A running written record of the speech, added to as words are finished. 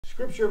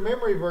Scripture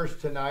memory verse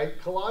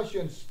tonight,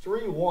 Colossians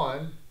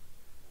 3:1.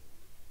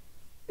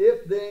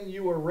 If then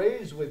you were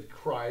raised with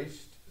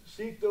Christ,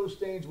 seek those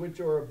things which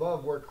are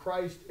above, where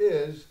Christ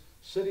is,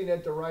 sitting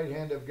at the right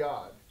hand of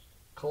God.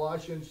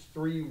 Colossians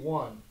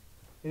 3:1.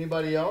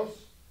 Anybody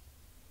else?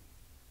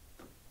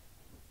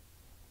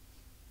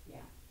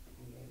 Yeah.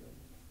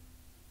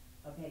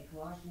 Okay,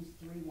 Colossians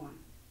 3:1.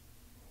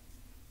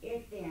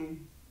 If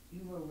then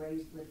you were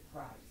raised with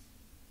Christ,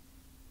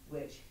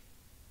 which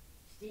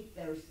seek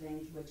those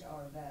things which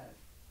are above,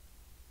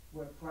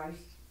 where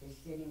Christ is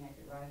sitting at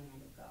the right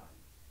hand of God.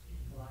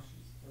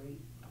 Colossians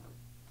 3:1.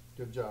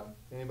 Good job.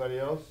 Anybody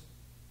else?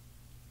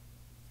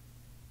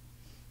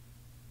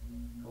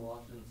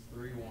 Colossians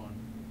 3:1.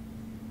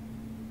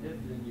 If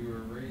then you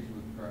were raised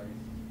with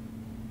Christ,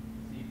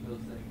 seek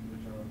those things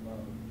which are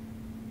above,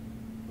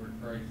 where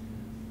Christ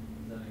is,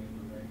 sitting at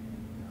the right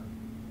hand of God.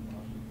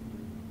 Colossians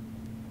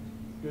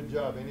 3:1. Good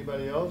job.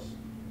 Anybody else?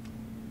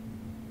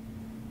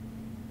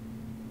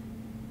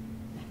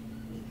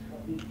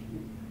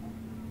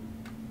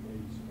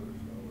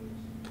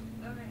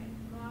 Okay,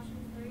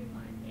 Colossians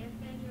 3:1. If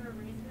then you are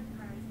raised with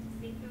Christ,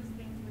 seek those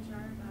things which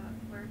are above,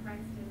 where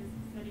Christ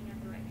is, sitting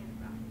at the right hand of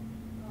God.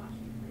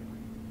 Colossians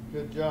 3:1.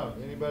 Good job.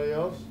 Anybody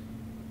else?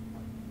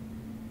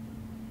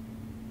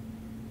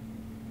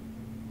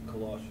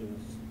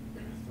 Colossians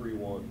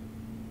 3:1.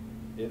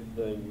 If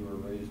then you were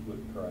raised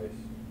with Christ,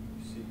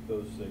 seek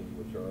those things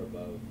which are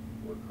above,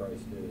 where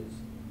Christ is,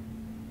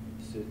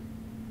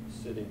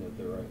 sitting at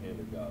the right hand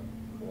of God.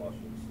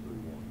 Colossians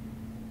 3:1.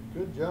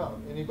 Good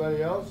job.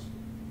 Anybody else?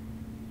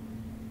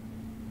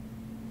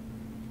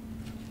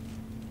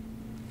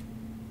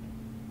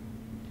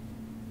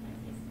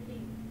 Is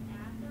sitting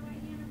at the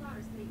right hand of God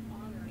or sitting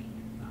on the right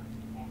hand of God?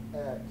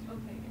 At.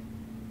 Okay.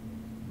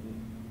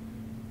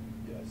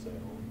 Yeah, I say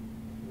on.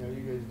 Yeah,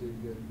 you guys did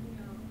good.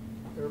 No.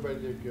 Everybody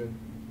did good.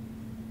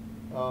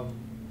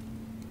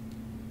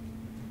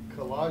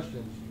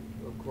 Colossians,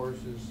 of course,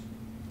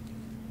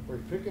 we're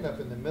picking up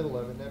in the middle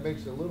of it, and that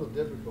makes it a little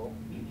difficult.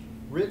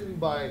 Written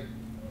by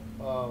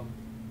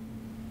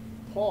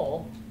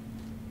Paul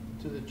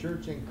to the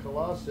church in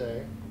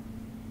Colossae,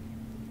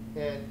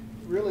 and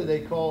really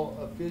they call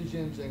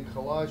Ephesians and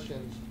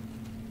Colossians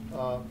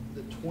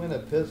the twin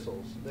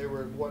epistles. They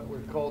were what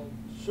were called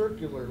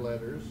circular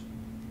letters.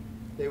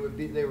 They were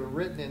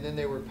written and then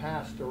they were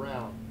passed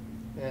around,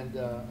 and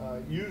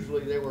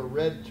usually they were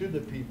read to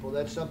the people.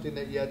 That's something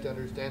that you have to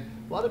understand.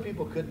 A lot of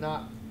people could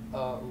not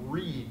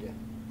read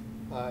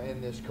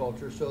in this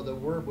culture, so the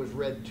word was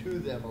read to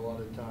them a lot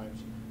of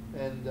times.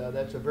 And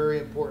that's a very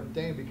important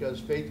thing, because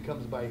faith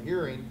comes by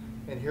hearing,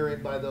 and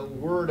hearing by the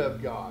word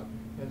of God.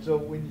 And so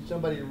when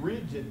somebody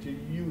reads it to you,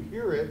 you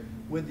hear it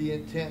with the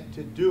intent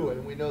to do it.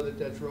 And we know that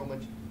that's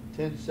Romans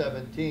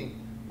 10:17.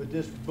 But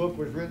this book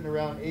was written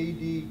around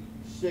AD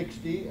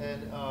 60,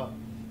 and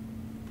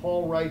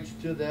Paul writes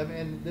to them,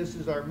 and this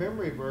is our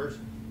memory verse: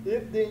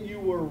 if then you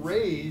were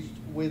raised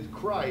with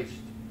Christ.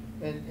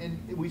 And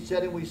we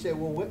said,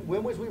 well,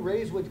 when was we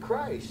raised with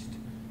Christ?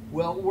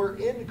 Well, we're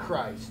in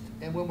Christ.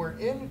 And when we're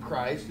in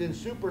Christ, then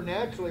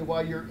supernaturally,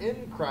 while you're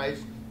in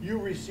Christ, you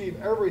receive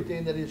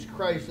everything that is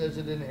Christ as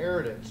an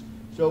inheritance.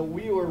 So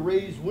we were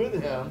raised with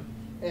him.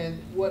 And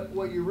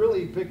what you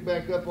really pick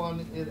back up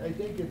on, I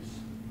think it's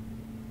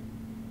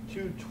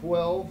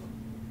 2:12.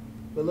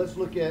 But let's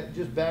look at,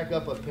 just back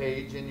up a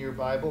page in your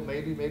Bible.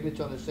 Maybe it's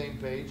on the same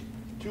page.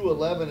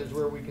 2:11 is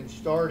where we can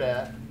start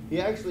at. He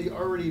actually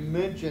already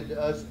mentioned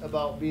to us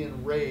about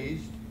being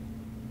raised.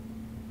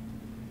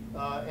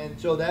 And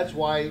so that's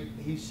why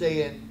he's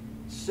saying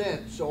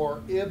since,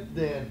 or if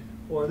then,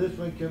 or this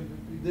one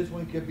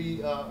could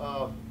be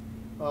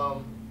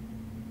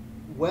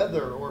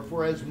whether, or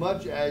for as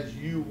much as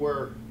you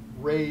were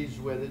raised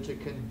with. It's a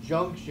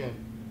conjunction.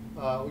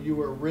 You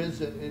were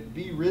risen.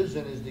 Be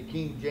risen is the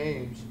King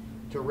James,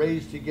 to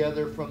raise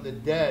together from the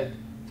dead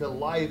to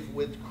life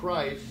with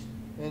Christ,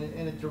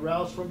 and to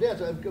rouse from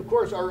death. Of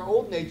course, our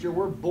old nature,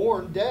 we're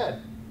born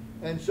dead.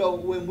 And so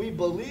when we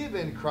believe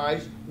in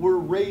Christ, we're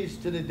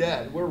raised to the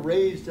dead. We're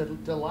raised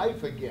to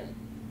life again.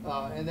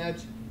 And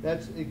that's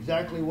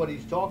exactly what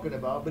he's talking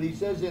about. But he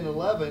says in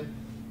 11,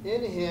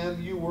 in him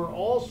you were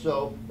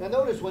also. Now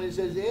notice when it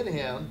says in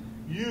him,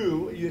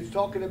 it's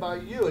talking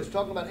about you. It's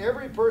talking about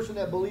every person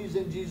that believes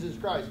in Jesus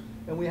Christ.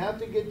 And we have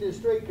to get this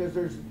straight, because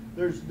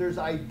there's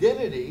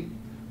identity,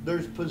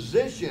 there's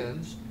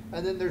positions,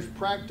 and then there's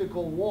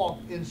practical walk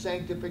in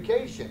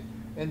sanctification.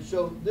 And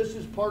so this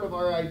is part of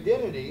our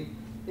identity.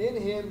 In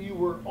him you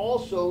were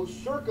also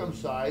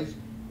circumcised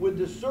with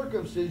the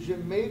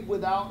circumcision made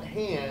without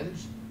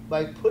hands,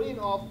 by putting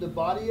off the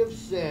body of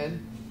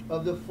sin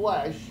of the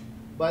flesh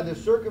by the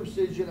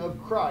circumcision of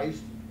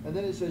Christ. And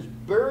then it says,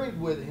 buried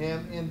with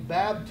him in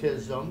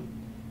baptism,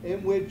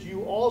 in which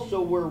you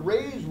also were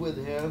raised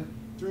with him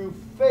through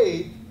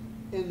faith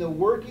in the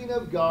working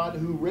of God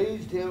who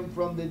raised him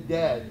from the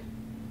dead.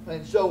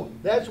 And so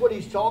that's what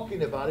he's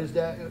talking about, is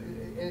that,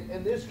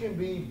 and this can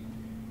be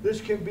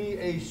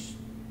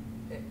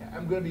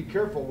I'm going to be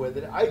careful with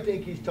it. I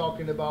think he's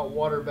talking about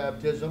water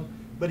baptism,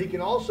 but he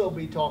can also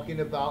be talking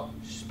about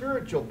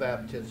spiritual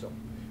baptism.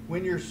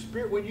 When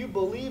you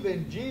believe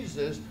in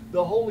Jesus,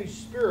 the Holy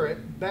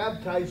Spirit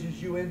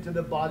baptizes you into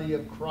the body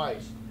of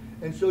Christ.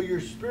 And so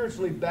you're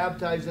spiritually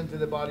baptized into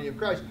the body of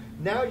Christ.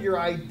 Now your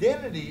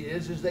identity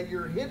is that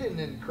you're hidden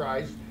in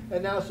Christ.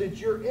 And now since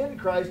you're in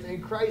Christ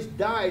and Christ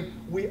died,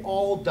 we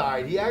all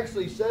died. He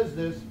actually says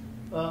this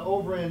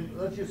over in,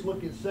 let's just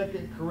look at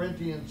 2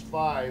 Corinthians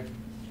 5.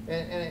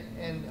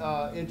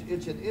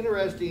 It's an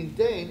interesting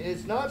thing.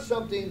 It's not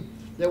something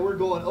that we're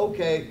going,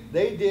 okay,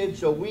 they did,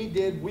 so we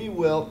did, we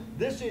will.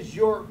 This is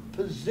your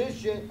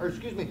position,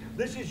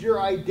 this is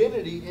your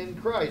identity in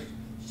Christ.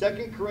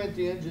 2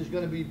 Corinthians is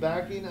going to be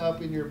backing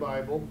up in your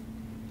Bible.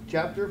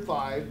 Chapter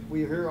 5, we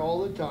hear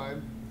all the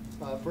time.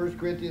 1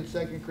 Corinthians,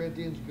 2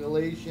 Corinthians,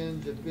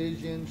 Galatians,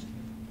 Ephesians,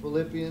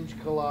 Philippians,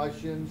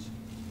 Colossians.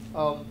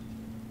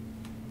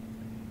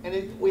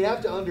 We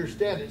have to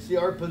understand it. See,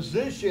 our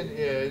position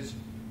is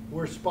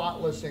we're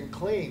spotless and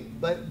clean.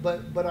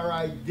 But our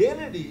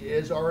identity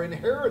is our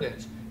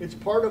inheritance. It's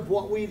part of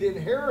what we've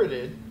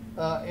inherited,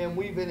 and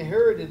we've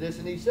inherited this.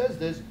 And he says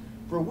this,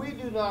 for we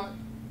do not,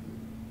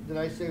 did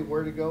I say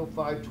where to go?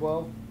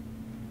 5:12?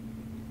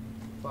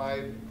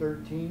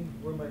 5:13?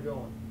 Where am I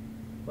going?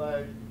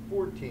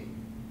 5:14.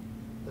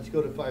 Let's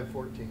go to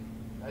 5:14.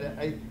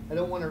 I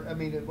don't want to,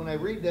 when I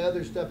read the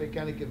other stuff, it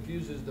kind of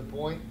confuses the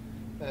point.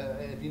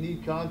 And if you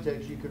need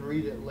context, you can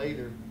read it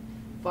later.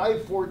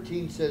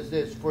 5:14 says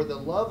this, for the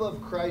love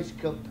of Christ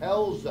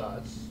compels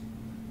us,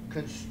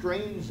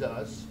 constrains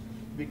us,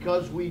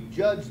 because we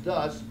judge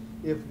thus,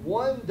 if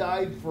one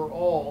died for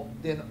all,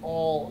 then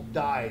all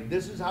died.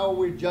 This is how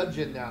we're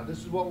judging now. This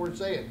is what we're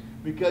saying.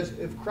 Because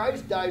if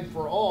Christ died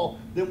for all,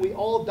 then we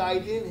all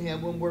died in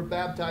him when we're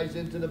baptized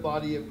into the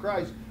body of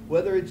Christ.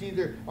 Whether it's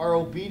either our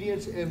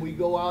obedience and we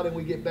go out and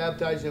we get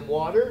baptized in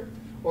water,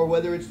 or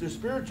whether it's the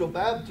spiritual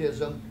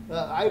baptism,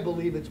 I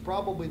believe it's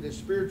probably the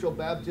spiritual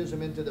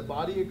baptism into the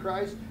body of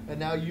Christ, and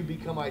now you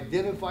become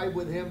identified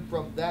with him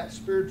from that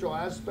spiritual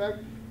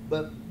aspect.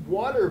 But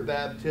water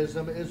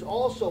baptism is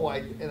also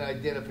an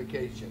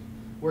identification,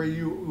 where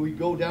we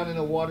go down in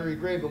a watery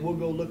grave, and we'll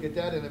go look at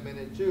that in a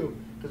minute too,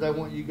 because I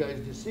want you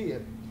guys to see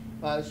it.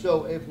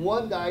 So if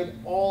one died,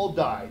 all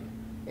died.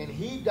 And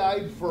he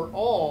died for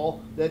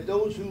all, that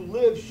those who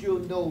live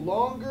should no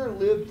longer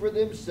live for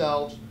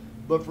themselves,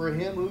 but for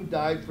him who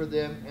died for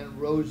them and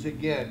rose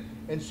again.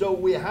 And so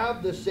we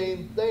have the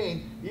same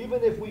thing,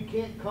 even if we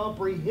can't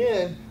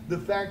comprehend the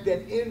fact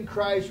that in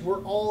Christ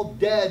we're all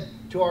dead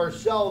to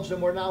ourselves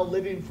and we're now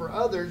living for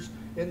others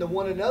in the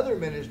one another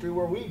ministry,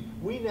 where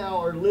we now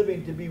are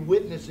living to be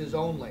witnesses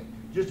only.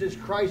 Just as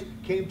Christ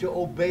came to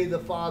obey the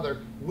Father,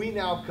 we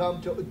now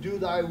come to do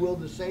thy will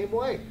the same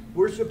way.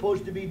 We're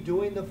supposed to be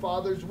doing the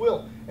Father's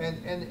will.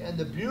 And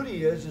the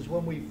beauty is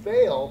when we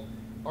fail,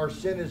 our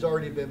sin has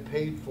already been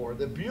paid for.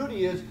 The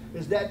beauty is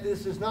that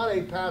this is not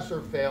a pass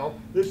or fail.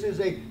 This is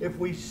if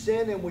we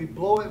sin and we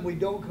blow it and we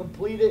don't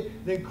complete it,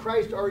 then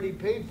Christ already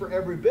paid for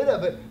every bit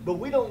of it. But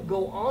we don't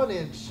go on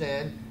in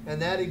sin.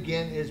 And that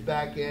again is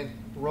back in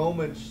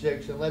Romans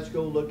 6. And let's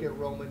go look at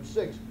Romans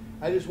 6.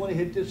 I just want to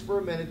hit this for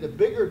a minute. The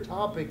bigger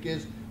topic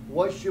is,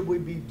 what should we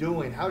be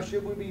doing? How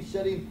should we be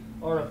setting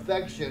our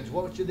affections?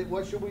 What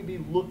should we be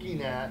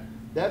looking at?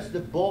 That's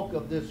the bulk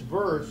of this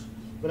verse.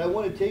 But I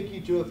want to take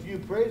you to a few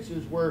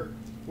places where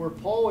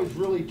Paul is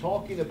really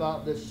talking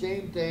about the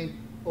same thing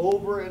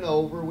over and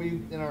over.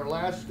 In our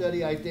last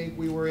study, I think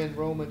we were in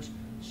Romans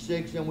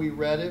 6 and we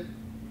read it.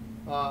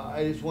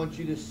 I just want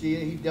you to see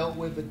it. He dealt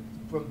with it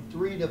from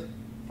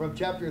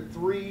chapter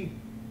 3,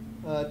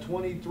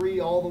 23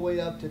 all the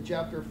way up to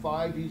chapter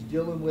 5. He's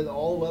dealing with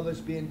all of us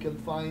being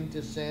confined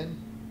to sin.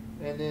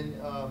 And then,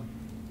 of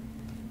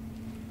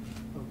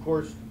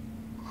course,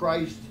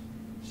 Christ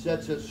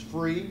sets us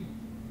free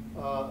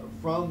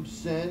from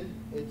sin.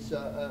 It's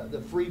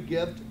the free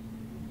gift.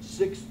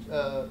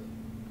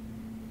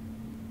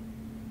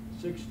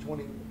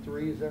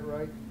 6:23, is that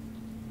right?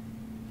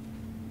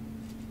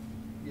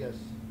 Yes.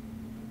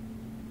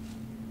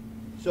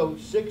 So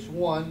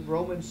 6:1,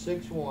 Romans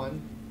 6:1.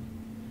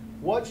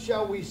 What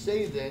shall we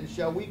say then?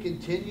 Shall we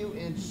continue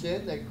in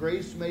sin that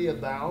grace may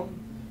abound?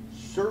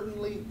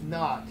 Certainly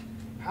not.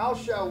 How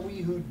shall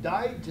we who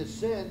died to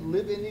sin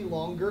live any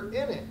longer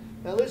in it?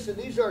 Now listen,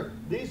 these are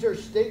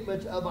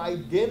statements of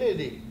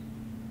identity.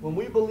 When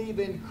we believe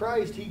in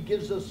Christ, he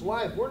gives us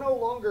life. We're no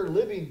longer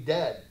living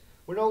dead.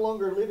 We're no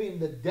longer living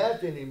the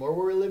death anymore.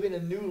 We're living a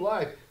new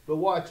life. But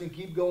watch and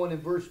keep going. In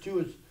verse 2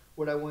 is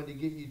what I wanted to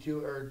get you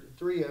to, or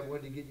 3 I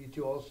wanted to get you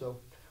to also.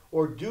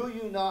 Or do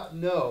you not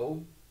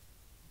know?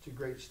 It's a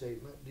great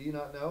statement. Do you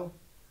not know?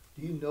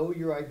 Do you know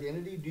your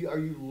identity? Are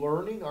you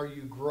learning? Are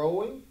you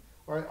growing?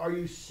 Are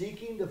you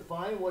seeking to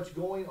find what's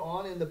going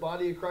on in the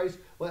body of Christ?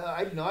 Well,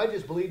 I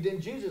just believed in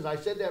Jesus. I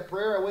said that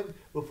prayer. I went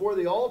before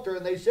the altar,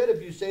 and they said,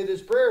 if you say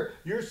this prayer,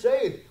 you're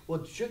saved.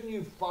 Well, shouldn't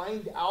you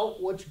find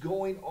out what's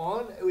going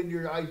on in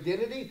your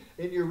identity,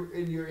 in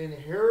your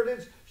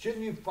inheritance?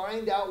 Shouldn't you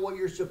find out what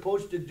you're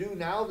supposed to do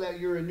now that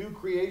you're a new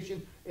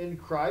creation in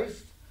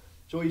Christ?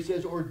 So he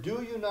says, or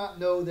do you not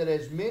know that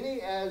as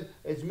many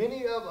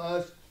of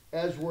us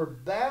as were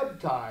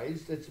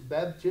baptized, it's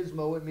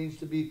baptismo, it means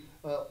to be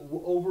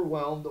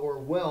overwhelmed or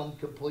whelmed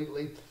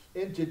completely,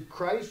 into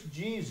Christ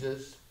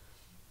Jesus.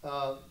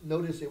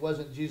 Notice it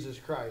wasn't Jesus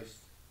Christ,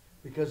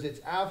 because it's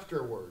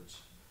afterwards.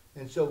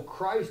 And so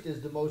Christ is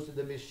the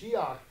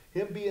Mashiach.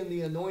 Him being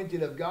the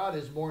anointed of God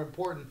is more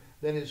important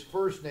than his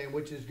first name,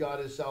 which is God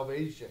is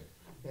salvation.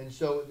 And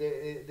so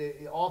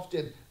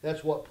often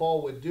that's what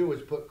Paul would do,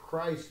 is put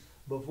Christ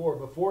before.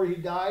 Before he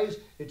dies,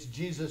 it's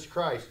Jesus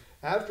Christ.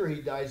 After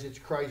he dies, it's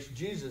Christ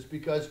Jesus,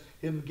 because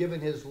him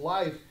giving his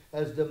life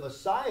as the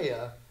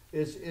Messiah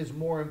is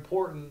more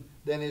important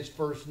than his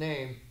first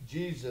name,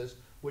 Jesus,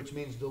 which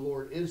means the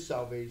Lord is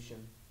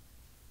salvation.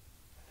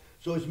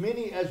 So as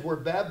many as were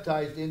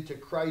baptized into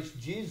Christ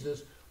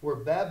Jesus were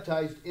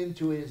baptized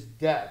into his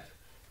death.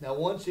 Now,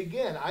 once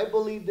again, I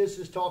believe this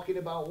is talking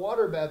about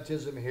water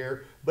baptism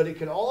here, but it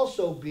can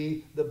also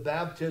be the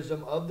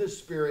baptism of the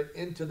Spirit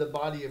into the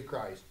body of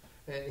Christ.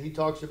 And he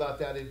talks about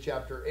that in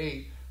chapter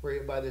 8,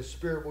 where by the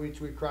Spirit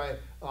which we cry,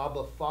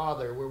 Abba,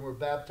 Father, when we're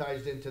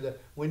baptized into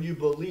when you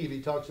believe.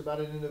 He talks about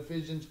it in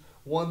Ephesians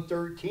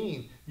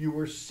 1:13. You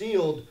were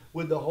sealed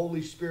with the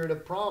Holy Spirit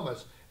of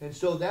promise. And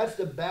so that's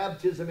the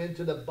baptism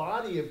into the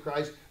body of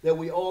Christ that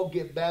we all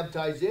get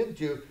baptized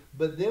into.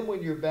 But then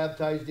when you're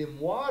baptized in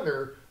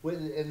water,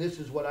 and this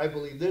is what I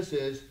believe this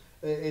is,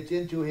 it's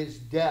into his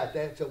death.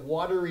 That's a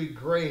watery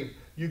grave.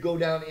 You go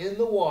down in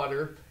the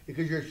water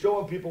because you're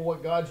showing people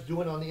what God's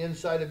doing on the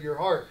inside of your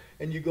heart.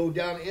 And you go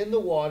down in the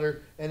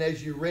water, and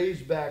as you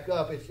raise back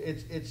up,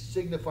 it's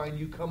signifying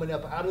you coming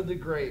up out of the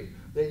grave,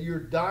 that you're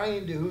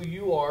dying to who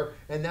you are,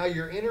 and now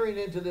you're entering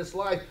into this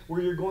life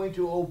where you're going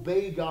to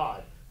obey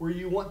God, where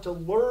you want to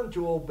learn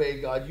to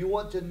obey God. You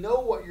want to know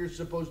what you're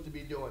supposed to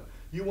be doing.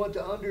 You want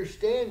to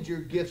understand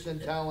your gifts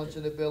and talents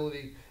and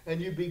ability,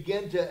 and you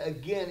begin to,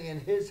 again, in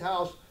his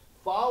house,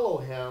 follow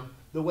him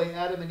the way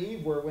Adam and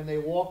Eve were when they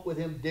walked with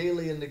him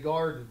daily in the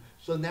garden.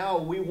 So now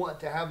we want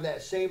to have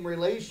that same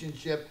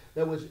relationship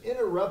that was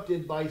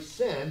interrupted by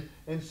sin.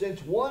 And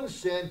since one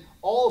sinned,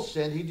 all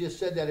sinned. He just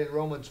said that in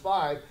Romans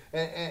 5.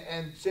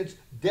 And since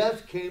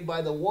death came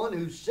by the one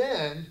who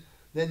sinned,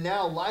 then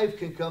now life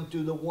can come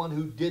through the one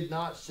who did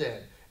not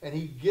sin. And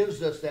he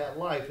gives us that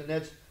life. And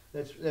that's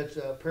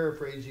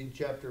paraphrasing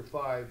chapter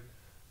 5.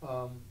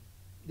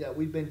 Yeah,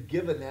 we've been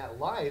given that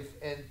life,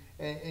 and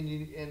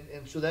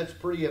so that's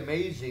pretty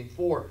amazing.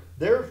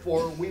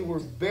 Therefore we were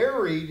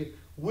buried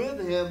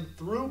with him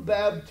through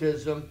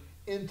baptism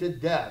into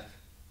death,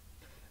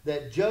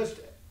 that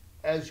just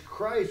as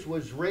Christ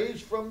was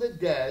raised from the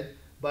dead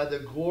by the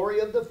glory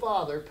of the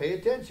Father, pay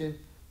attention,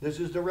 this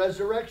is the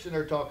resurrection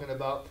they're talking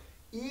about,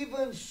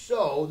 even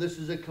so, this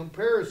is a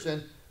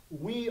comparison,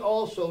 we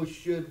also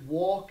should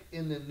walk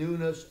in the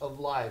newness of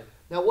life.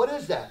 Now, what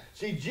is that?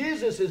 See,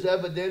 Jesus is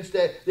evidence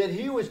that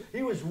he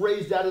was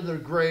raised out of the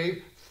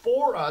grave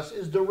for us,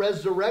 is the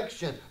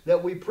resurrection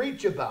that we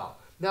preach about.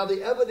 Now,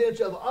 the evidence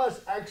of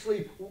us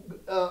actually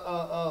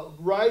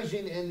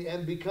rising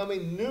and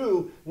becoming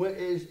new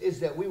is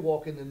that we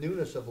walk in the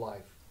newness of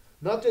life.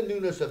 Not the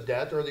newness of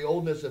death or the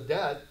oldness of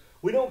death.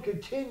 We don't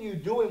continue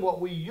doing what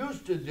we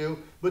used to do,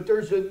 but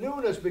there's a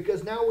newness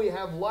because now we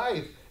have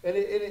life. And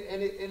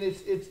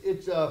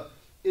it's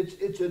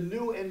a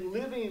new and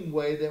living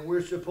way that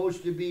we're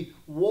supposed to be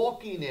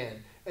walking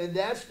in. And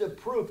that's the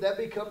proof. That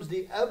becomes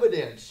the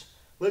evidence.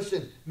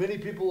 Listen, many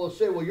people will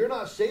say, well, you're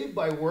not saved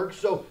by works,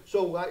 so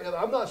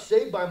I'm not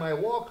saved by my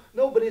walk.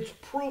 No, but it's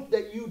proof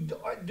that you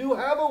do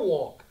have a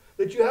walk,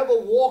 that you have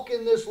a walk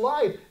in this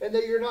life, and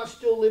that you're not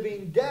still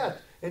living death.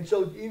 And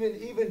so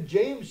even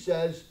James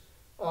says,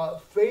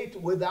 faith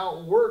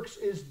without works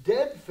is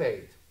dead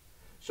faith.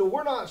 So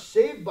we're not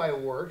saved by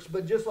works,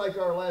 but just like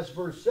our last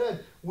verse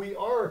said, we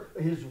are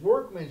his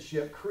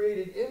workmanship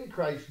created in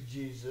Christ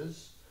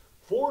Jesus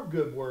for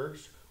good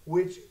works,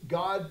 which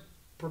God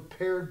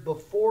prepared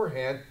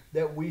beforehand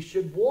that we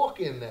should walk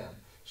in them.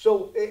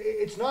 So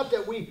it's not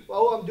that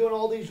I'm doing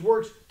all these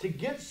works to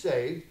get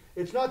saved.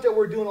 It's not that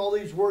we're doing all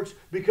these works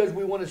because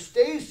we want to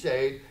stay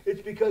saved.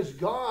 It's because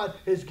God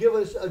has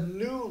given us a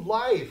new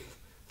life.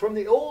 From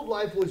the old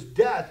life was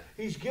death.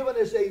 He's given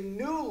us a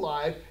new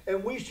life,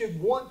 and we should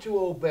want to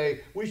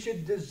obey. We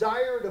should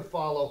desire to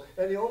follow.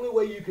 And the only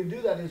way you can do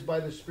that is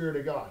by the Spirit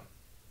of God.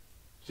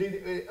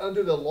 See,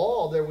 under the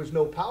law, there was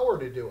no power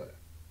to do it.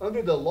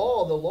 Under the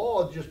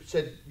law just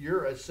said,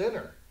 you're a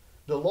sinner.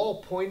 The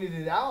law pointed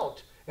it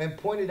out and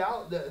pointed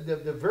out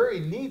the very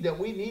need that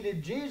we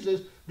needed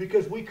Jesus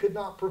because we could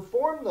not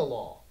perform the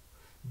law.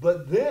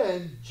 But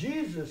then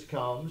Jesus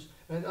comes,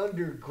 and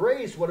under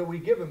grace, what are we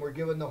given? We're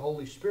given the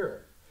Holy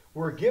Spirit.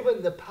 We're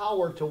given the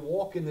power to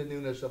walk in the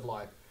newness of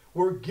life.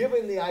 We're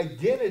given the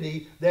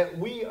identity that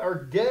we are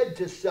dead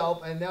to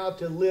self and now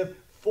to live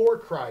for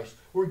Christ.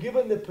 We're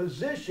given the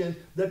position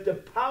that the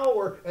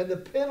power and the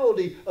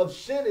penalty of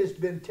sin has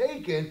been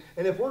taken.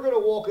 And if we're going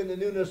to walk in the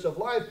newness of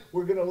life,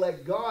 we're going to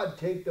let God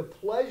take the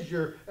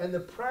pleasure and the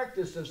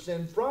practice of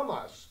sin from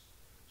us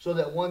so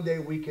that one day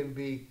we can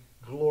be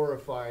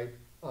glorified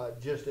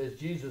just as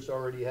Jesus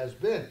already has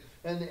been.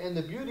 And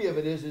the beauty of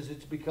it is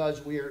it's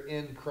because we are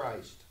in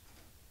Christ.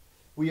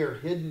 We are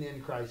hidden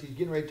in Christ. He's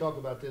getting ready to talk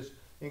about this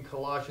in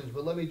Colossians,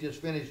 but let me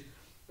just finish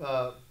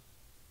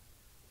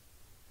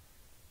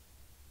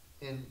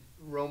in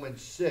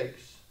Romans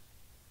 6.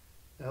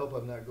 I hope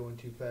I'm not going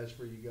too fast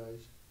for you guys.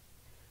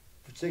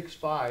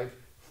 6:5.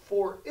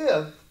 For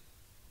if,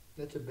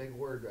 that's a big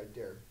word right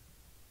there,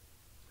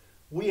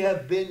 we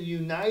have been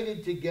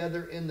united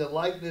together in the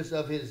likeness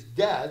of his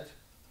death,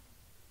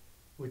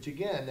 which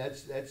again,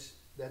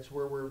 that's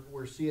where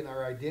we're seeing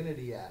our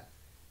identity at.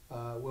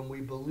 When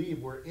we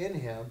believe we're in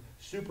him,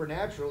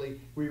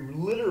 supernaturally, we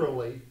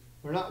literally,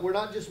 we're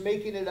not just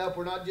making it up.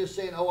 We're not just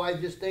saying, oh, I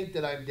just think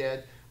that I'm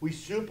dead. We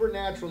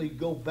supernaturally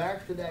go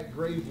back to that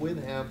grave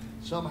with him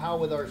somehow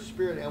with our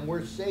spirit. And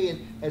we're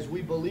saying, as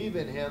we believe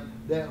in him,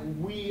 that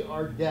we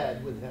are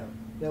dead with him.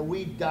 That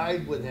we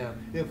died with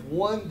him. If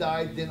one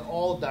died, then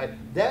all died.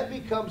 That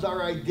becomes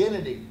our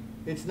identity.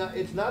 It's not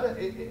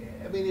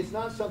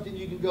something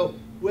you can go,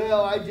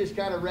 well, I just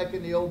kind of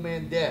reckon the old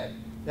man dead.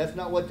 That's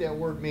not what that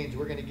word means.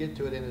 We're going to get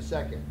to it in a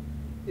second.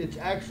 It's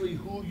actually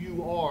who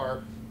you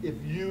are if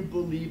you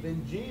believe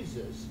in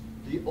Jesus.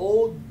 The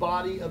old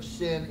body of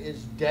sin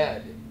is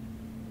dead.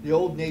 The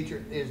old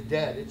nature is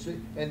dead.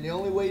 And the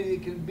only way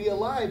it can be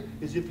alive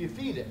is if you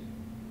feed it.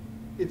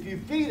 If you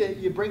feed it,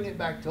 you bring it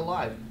back to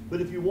life. But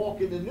if you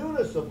walk in the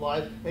newness of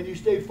life and you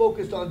stay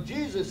focused on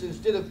Jesus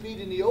instead of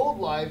feeding the old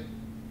life,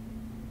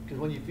 because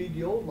when you feed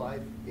the old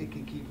life, it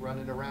can keep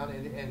running around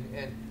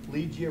and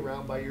lead you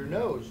around by your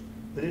nose.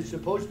 But it's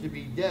supposed to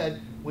be dead.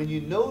 When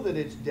you know that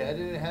it's dead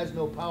and it has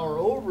no power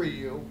over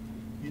you,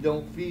 you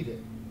don't feed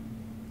it.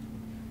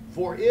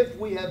 For if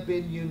we have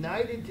been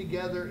united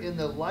together in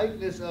the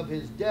likeness of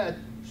his death,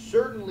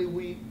 certainly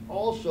we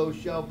also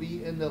shall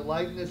be in the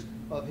likeness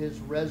of his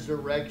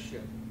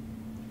resurrection.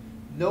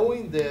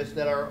 Knowing this,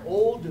 that our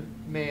old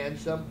man,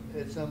 some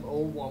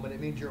old woman, it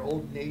means your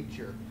old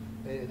nature.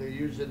 They're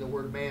using the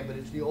word man, but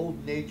it's the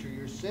old nature,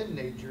 your sin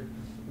nature,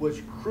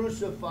 was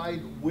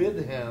crucified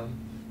with him,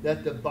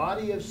 that the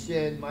body of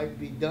sin might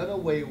be done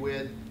away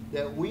with,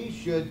 that we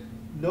should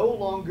no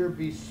longer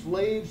be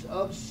slaves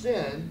of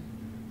sin,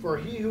 for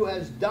he who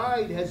has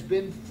died has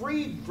been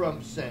freed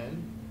from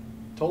sin,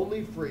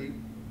 totally free.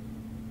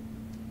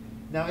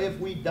 Now if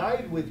we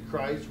died with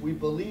Christ, we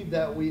believe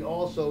that we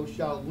also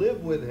shall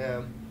live with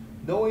him,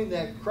 knowing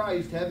that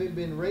Christ, having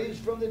been raised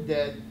from the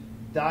dead,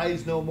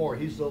 dies no more.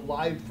 He's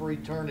alive for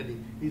eternity.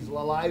 He's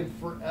alive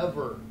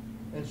forever.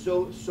 And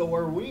so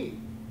are we.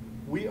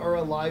 We are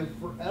alive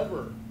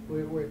forever.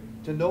 We're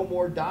to no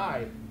more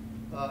die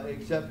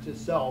except to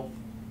self.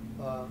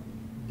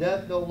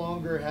 Death no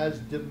longer has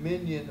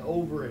dominion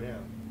over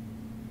him.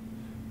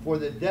 For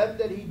the death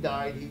that he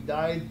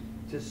died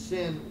to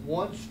sin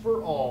once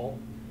for all,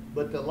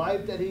 but the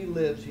life that he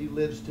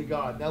lives to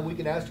God. Now we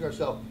can ask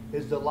ourselves,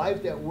 is the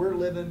life that we're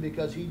living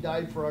because he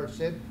died for our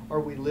sin, are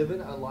we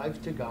living a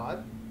life to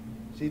God?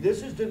 See,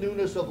 this is the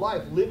newness of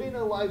life, living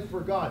a life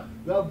for God.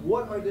 Now,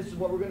 this is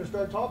what we're going to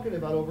start talking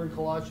about over in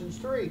Colossians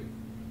 3.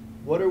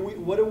 What are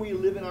we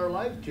living our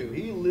life to?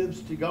 He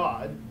lives to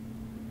God.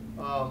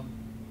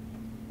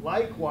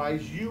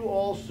 Likewise, you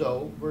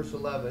also, verse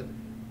 11,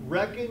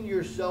 reckon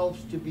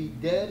yourselves to be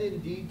dead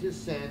indeed to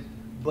sin,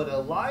 but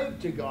alive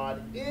to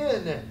God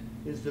in,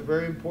 is the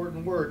very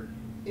important word,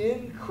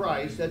 in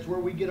Christ. That's where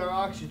we get our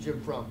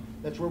oxygen from.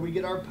 That's where we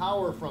get our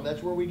power from.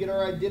 That's where we get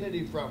our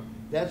identity from.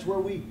 That's where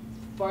we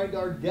find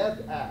our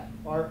death at,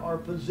 our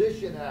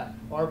position at,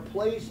 our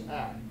place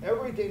at.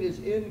 Everything is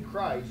in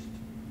Christ,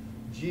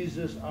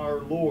 Jesus our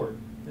Lord.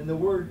 And the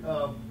word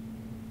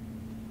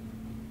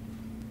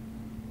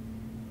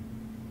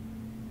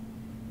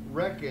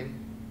reckon,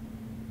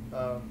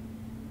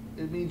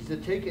 it means to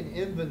take an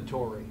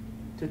inventory.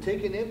 To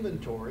take an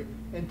inventory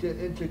and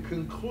to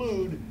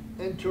conclude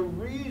and to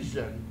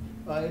reason.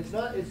 It's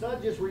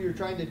not just where you're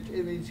trying to,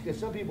 because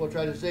some people are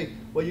trying to say,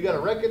 well, you got to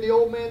reckon the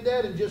old man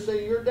dead and just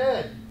say you're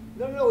dead.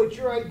 No, it's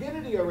your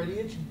identity already.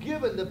 It's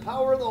given. The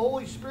power of the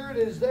Holy Spirit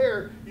is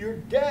there. You're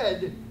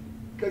dead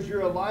because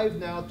you're alive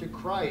now to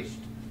Christ.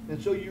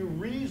 And so you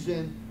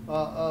reason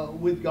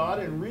with God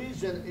and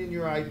reason in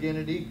your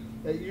identity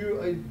that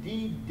you're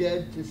indeed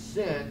dead to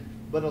sin,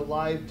 but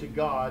alive to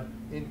God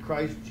in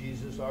Christ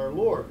Jesus our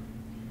Lord.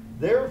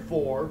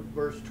 Therefore,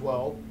 verse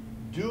 12,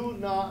 do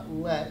not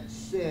let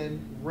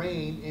sin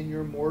reign in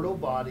your mortal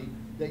body,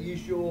 that you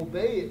should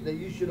obey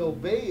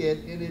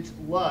it in its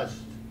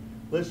lust.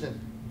 Listen,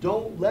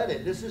 don't let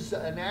it. This is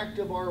an act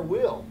of our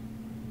will.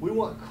 We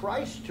want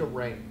Christ to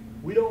reign.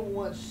 We don't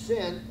want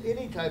sin,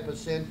 any type of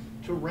sin,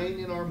 to reign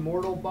in our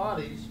mortal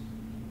bodies.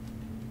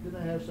 Didn't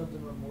I have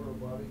something on mortal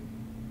body?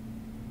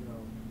 No.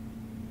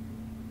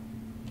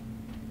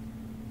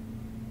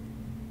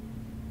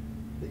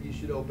 That you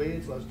should obey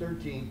its lust.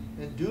 13.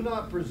 And do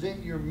not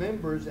present your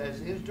members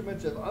as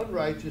instruments of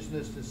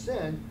unrighteousness to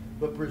sin,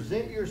 but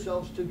present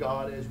yourselves to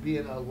God as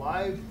being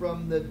alive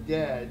from the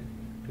dead,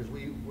 because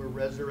we were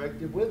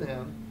resurrected with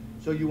him.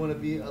 So you want to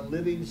be a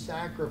living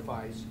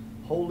sacrifice,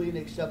 holy and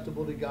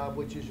acceptable to God,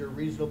 which is your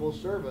reasonable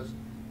service.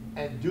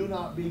 And do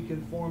not be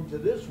conformed to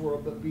this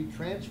world, but be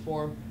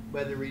transformed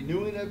by the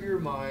renewing of your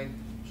mind,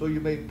 so you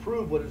may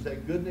prove what is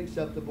that good and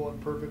acceptable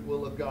and perfect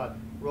will of God.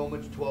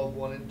 Romans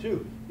 12:1 and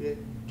 2.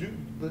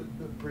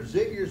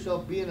 Present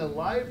yourself being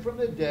alive from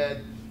the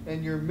dead,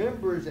 and your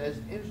members as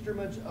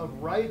instruments of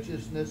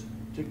righteousness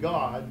to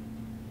God.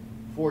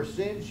 For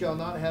sin shall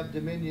not have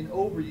dominion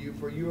over you,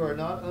 for you are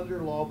not under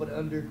law, but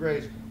under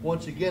grace.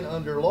 Once again,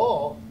 under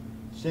law,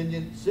 sin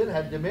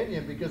had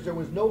dominion because there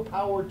was no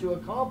power to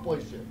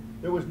accomplish it.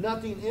 There was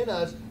nothing in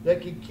us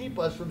that could keep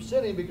us from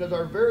sinning, because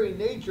our very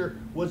nature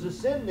was a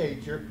sin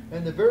nature,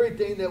 and the very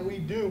thing that we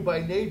do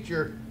by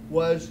nature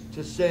was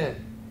to sin.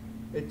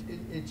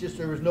 It just,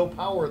 there was no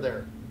power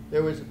there.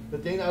 There was the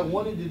thing I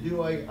wanted to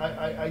do,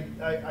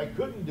 I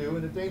couldn't do,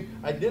 and the thing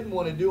I didn't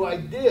want to do, I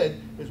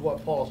did, is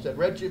what Paul said.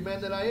 Wretched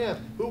man that I am,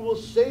 who will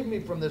save me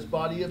from this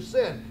body of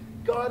sin?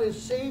 God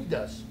has saved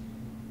us,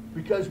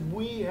 because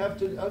we have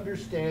to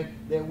understand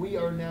that we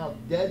are now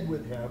dead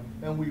with Him,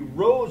 and we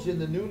rose in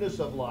the newness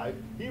of life.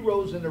 He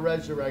rose in the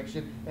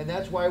resurrection, and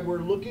that's why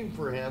we're looking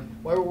for Him.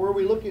 Where are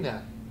we looking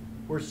at?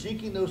 We're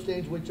seeking those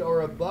things which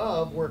are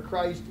above, where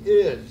Christ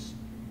is.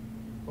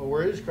 Well,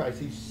 where is Christ?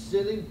 He's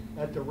sitting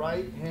at the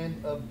right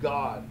hand of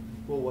God.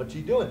 Well, what's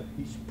He doing?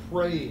 He's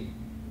praying.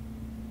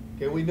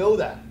 Okay, we know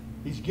that.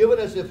 He's given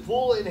us a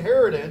full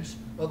inheritance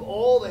of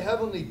all the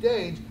heavenly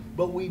things,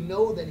 but we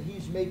know that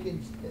He's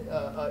making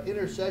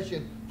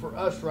intercession for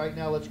us right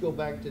now. Let's go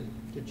back to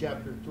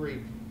chapter 3.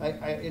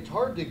 It's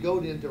hard to go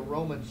into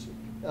Romans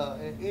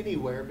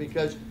anywhere,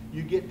 because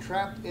you get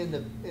trapped in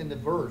the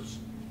verse.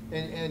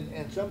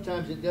 And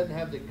sometimes it doesn't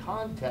have the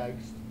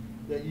context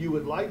that you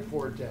would like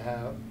for it to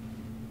have.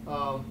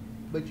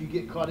 But you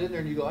get caught in there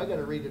and you go, I got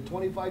to read the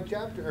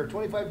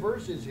 25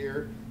 verses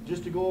here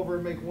just to go over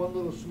and make one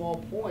little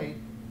small point.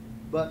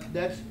 But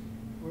that's,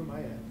 where am I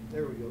at?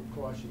 There we go.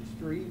 Colossians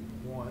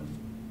 3:1.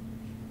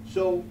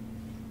 So,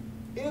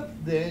 if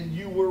then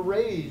you were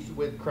raised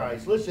with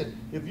Christ. Listen,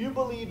 if you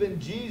believe in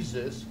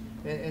Jesus,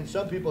 and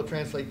some people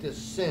translate this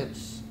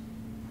since.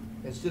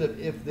 Instead of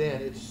if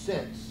then, it's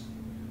since.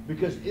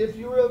 Because if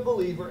you're a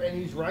believer,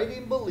 and he's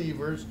writing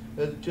believers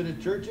to the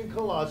church in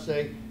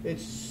Colossae,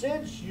 it's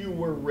since you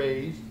were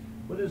raised.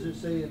 What does it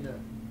say in there?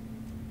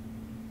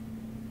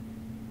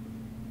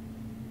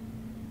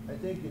 I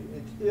think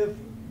it's if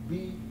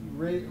be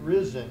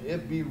risen.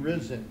 If be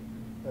risen.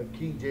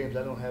 King James,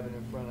 I don't have it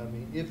in front of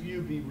me. If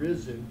you be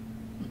risen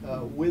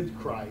with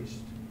Christ,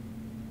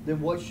 then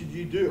what should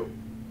you do?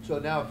 So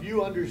now if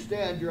you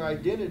understand your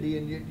identity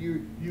and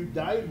you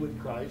died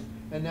with Christ,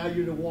 and now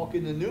you're to walk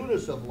in the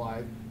newness of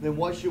life, then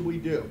what should we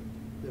do?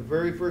 The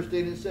very first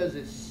thing it says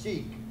is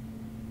seek.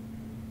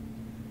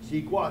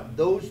 Seek what?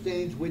 Those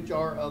things which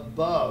are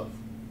above.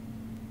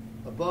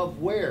 Above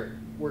where?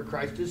 Where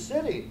Christ is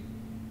sitting.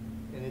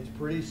 And it's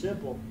pretty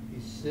simple.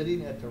 He's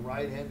sitting at the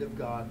right hand of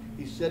God.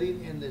 He's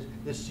sitting in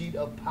the seat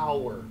of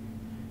power.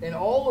 And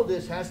all of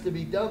this has to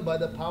be done by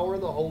the power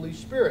of the Holy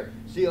Spirit.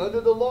 See,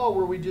 under the law,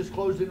 where we just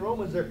closed in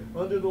Romans there,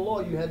 under the law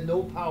you had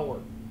no power.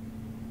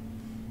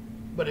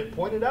 But it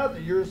pointed out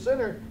that you're a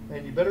sinner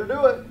and you better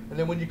do it. And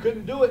then when you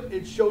couldn't do it,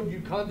 it showed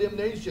you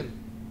condemnation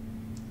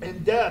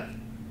and death.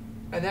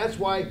 And that's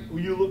why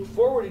you look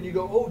forward and you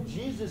go, oh,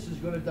 Jesus is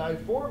going to die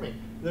for me.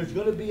 There's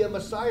going to be a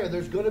Messiah.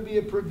 There's going to be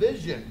a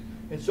provision.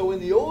 And so in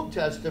the Old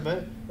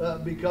Testament,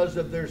 because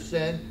of their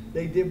sin,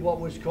 they did what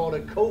was called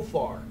a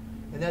kofar.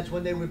 And that's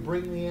when they would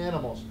bring the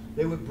animals.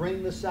 They would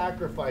bring the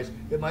sacrifice.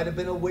 It might have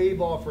been a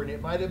wave offering.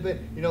 It might have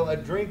been, a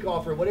drink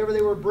offering, whatever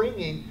they were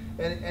bringing.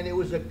 And it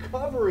was a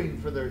covering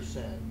for their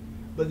sin.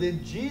 But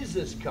then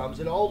Jesus comes,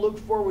 and all look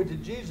forward to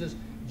Jesus.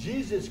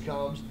 Jesus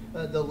comes,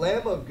 the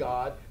Lamb of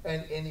God,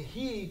 and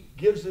He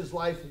gives His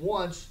life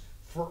once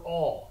for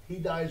all. He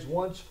dies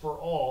once for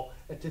all,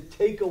 and to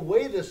take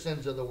away the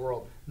sins of the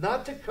world.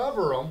 Not to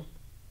cover them,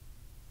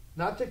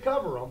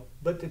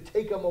 but to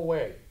take them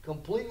away.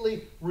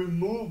 Completely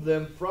remove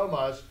them from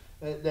us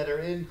that are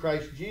in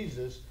Christ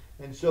Jesus.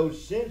 And so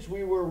since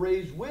we were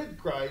raised with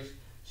Christ,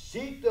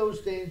 seek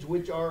those things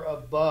which are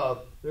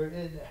above. They're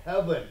in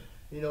heaven.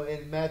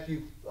 In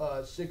Matthew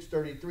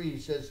 6:33, He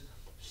says,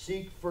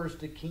 seek first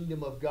the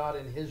kingdom of God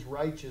and His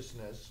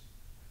righteousness,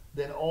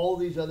 then all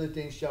these other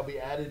things shall be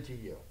added to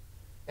you.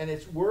 And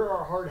it's where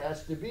our heart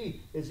has to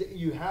be, is that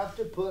you have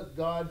to put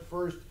God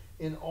first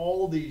in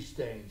all these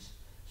things.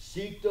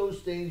 Seek those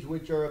things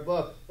which are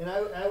above. And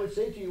I would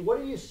say to you, what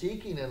are you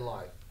seeking in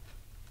life?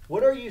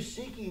 What are you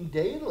seeking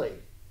daily?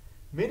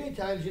 Many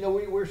times,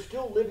 we're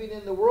still living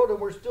in the world and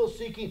we're still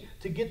seeking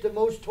to get the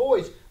most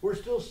toys. We're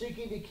still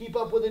seeking to keep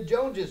up with the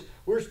Joneses.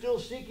 We're still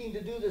seeking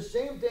to do the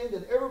same thing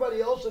that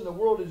everybody else in the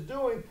world is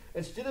doing.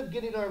 Instead of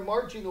getting our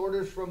marching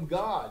orders from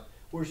God,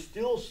 we're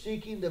still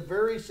seeking the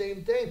very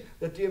same thing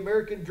that the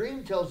American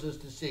dream tells us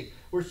to seek.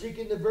 We're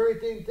seeking the very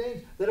same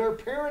things that our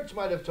parents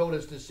might have told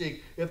us to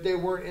seek if they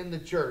weren't in the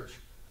church.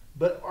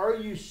 But are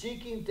you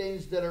seeking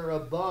things that are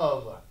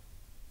above?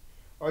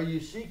 Are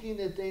you seeking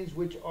the things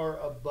which are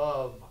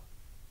above?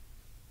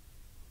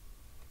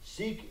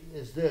 Seek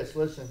is this,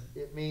 listen,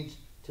 it means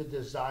to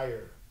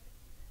desire.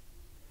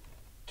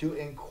 to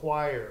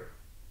inquire,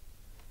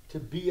 to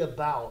be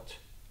about.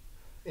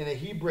 In a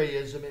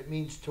Hebraism, it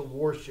means to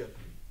worship.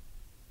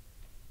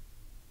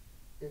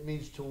 It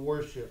means to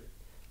worship.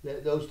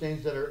 Those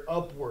things that are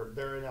upward,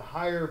 they're in a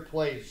higher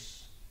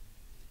place.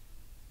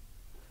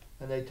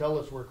 And they tell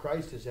us where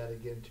Christ is at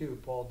again, too.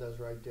 Paul does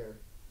right there.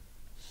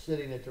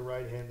 Sitting at the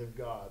right hand of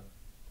God.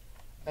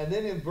 And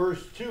then in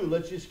verse 2,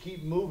 let's just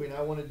keep moving.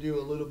 I want to do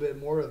a little bit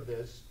more of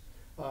this.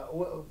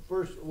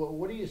 First,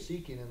 what are you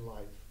seeking in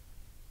life?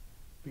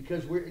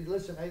 Because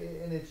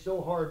and it's so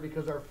hard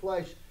because our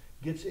flesh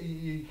gets,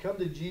 you come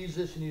to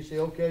Jesus and you say,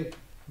 okay,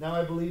 now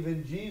I believe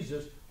in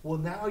Jesus. Well,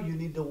 now you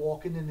need to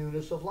walk in the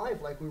newness of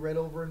life, like we read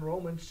over in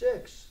Romans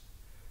 6.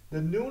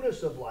 The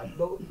newness of life.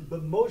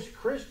 But most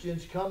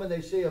Christians come and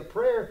they say a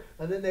prayer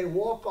and then they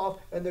walk off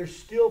and they're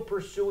still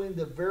pursuing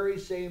the very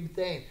same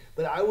thing.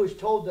 But I was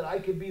told that I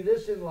could be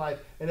this in life,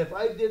 and if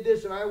I did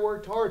this and I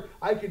worked hard,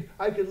 I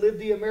could live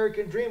the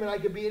American dream and I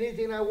could be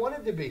anything I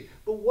wanted to be.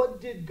 But what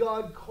did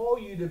God call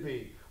you to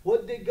be?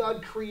 What did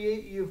God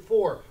create you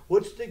for?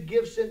 What's the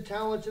gifts and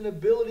talents and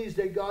abilities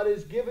that God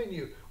has given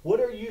you? What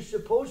are you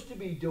supposed to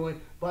be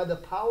doing by the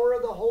power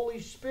of the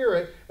Holy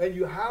Spirit? And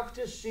you have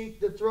to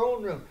seek the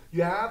throne room.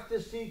 You have to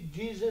seek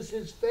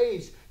Jesus'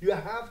 face. You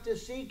have to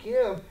seek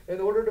Him in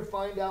order to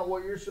find out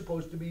what you're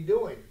supposed to be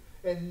doing.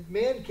 And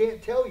man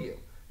can't tell you.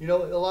 You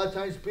know, a lot of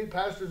times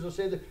pastors will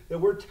say that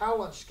we're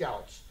talent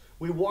scouts.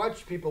 We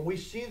watch people. We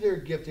see their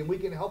gifting. We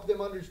can help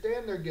them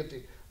understand their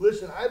gifting.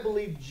 Listen, I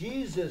believe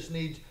Jesus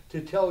needs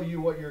to tell you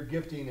what your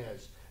gifting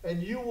is.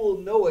 And you will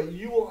know it.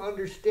 You will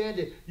understand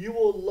it. You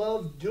will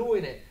love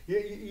doing it.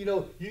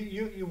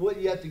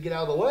 You have to get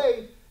out of the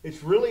way.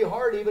 It's really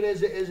hard, even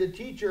as a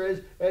teacher,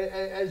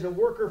 as a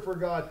worker for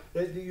God,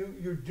 that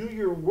you do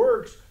your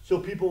works so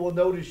people will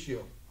notice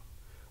you.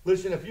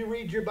 Listen, if you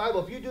read your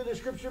Bible, if you do the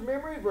scripture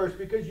memory verse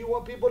because you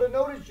want people to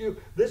notice you,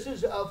 this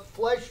is a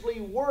fleshly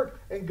work,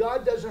 and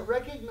God doesn't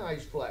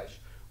recognize flesh.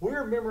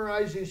 We're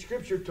memorizing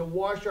scripture to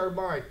wash our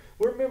mind.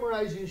 We're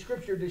memorizing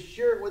scripture to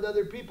share it with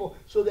other people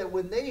so that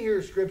when they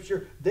hear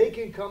scripture, they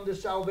can come to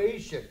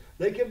salvation.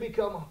 They can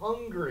become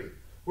hungry.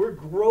 We're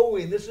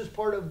growing. This is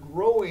part of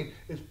growing,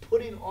 is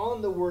putting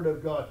on the Word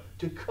of God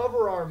to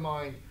cover our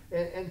mind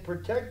and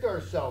protect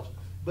ourselves.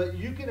 But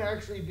you can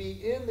actually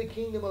be in the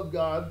kingdom of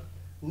God,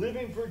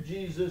 living for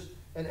Jesus,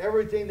 and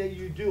everything that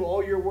you do,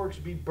 all your works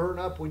be burnt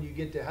up when you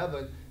get to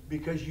heaven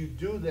because you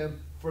do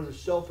them for the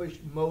selfish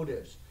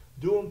motives.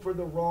 Do them for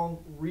the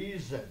wrong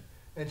reason.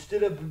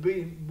 Instead of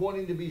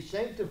wanting to be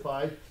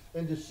sanctified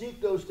and to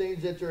seek those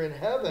things that are in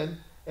heaven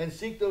and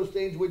seek those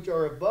things which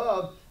are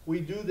above,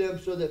 we do them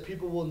so that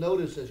people will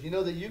notice us. You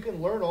know that you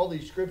can learn all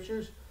these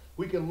scriptures.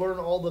 We can learn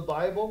all the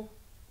Bible.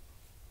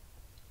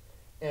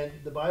 And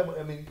the Bible,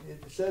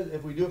 it says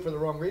if we do it for the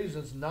wrong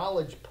reasons,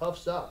 knowledge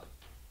puffs up.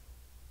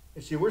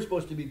 And see, we're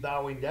supposed to be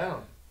bowing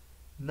down.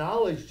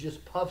 Knowledge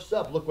just puffs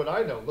up. Look what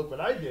I know. Look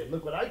what I did.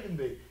 Look what I can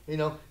be.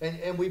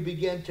 And we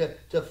begin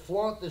to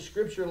flaunt the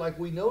scripture like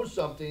we know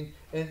something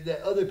and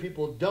that other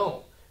people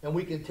don't. And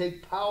we can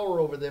take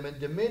power over them and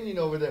dominion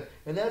over them.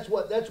 And that's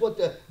what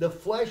the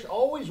flesh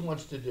always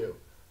wants to do.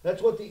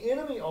 That's what the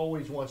enemy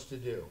always wants to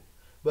do.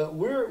 But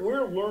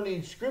we're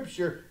learning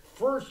scripture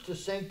first to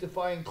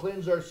sanctify and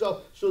cleanse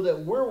ourselves so that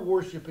we're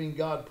worshiping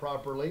God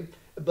properly.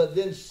 But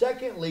then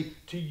secondly,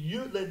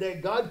 that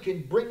God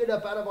can bring it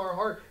up out of our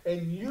heart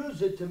and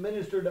use it to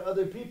minister to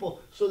other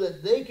people so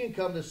that they can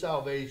come to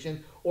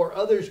salvation or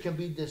others can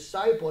be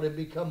discipled and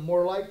become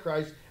more like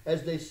Christ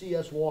as they see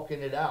us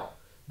walking it out.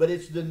 But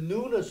it's the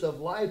newness of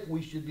life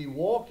we should be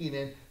walking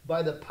in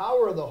by the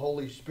power of the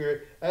Holy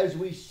Spirit as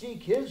we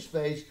seek His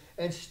face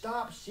and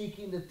stop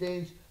seeking the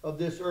things of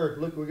this earth.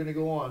 Look, we're going to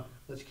go on.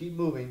 Let's keep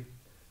moving.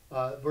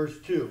 Verse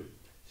 2.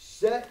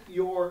 Set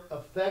your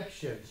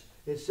affections.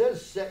 It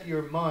says set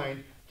your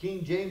mind.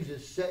 King James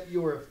is set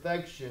your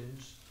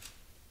affections.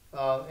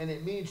 And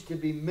it means to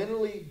be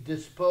mentally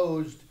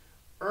disposed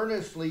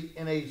earnestly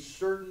in a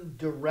certain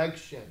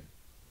direction.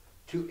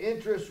 To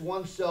interest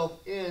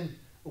oneself in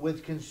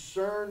with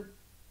concern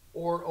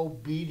or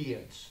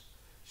obedience.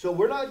 So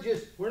we're not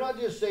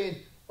just saying,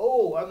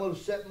 oh, I'm going to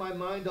set my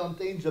mind on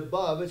things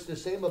above. It's the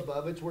same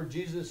above. It's where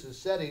Jesus is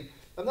setting.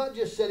 I'm not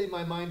just setting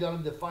my mind on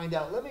Him to find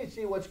out. Let me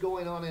see what's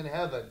going on in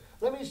heaven.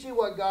 Let me see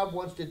what God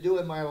wants to do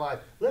in my life.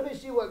 Let me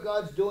see what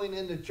God's doing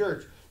in the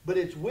church. But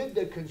it's with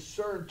the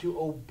concern to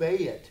obey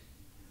it.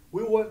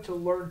 We want to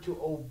learn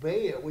to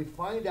obey it. We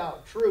find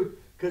out truth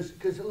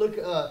because look,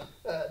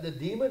 the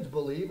demons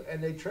believe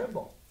and they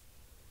tremble.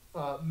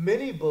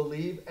 Many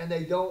believe and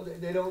they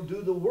don't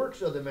do the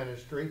works of the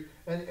ministry.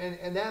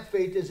 And that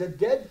faith is a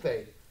dead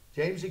faith.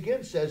 James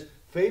again says,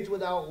 faith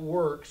without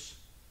works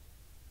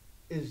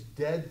is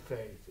dead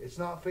faith. It's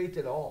not faith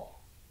at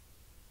all.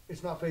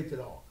 It's not faith at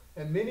all.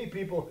 And many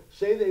people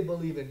say they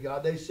believe in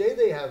God. They say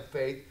they have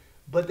faith,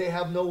 but they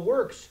have no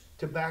works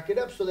to back it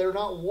up. So they're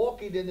not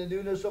walking in the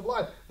newness of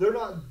life. They're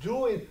not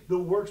doing the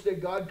works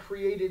that God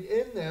created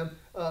in them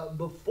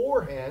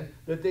beforehand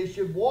that they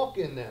should walk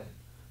in them.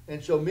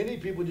 And so many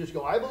people just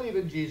go, I believe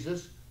in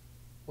Jesus.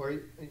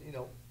 Or,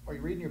 are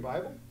you reading your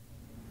Bible?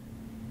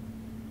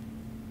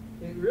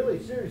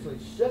 really, seriously,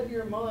 set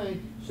your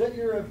mind, set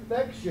your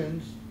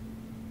affections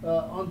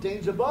on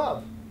things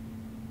above.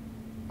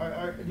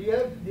 Do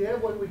you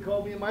have what we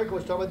call, me and Michael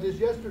was talking about this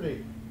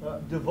yesterday,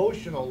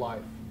 devotional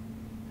life?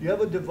 Do you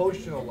have a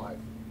devotional life?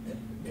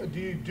 Do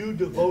you do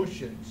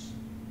devotions?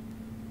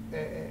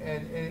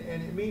 And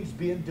it means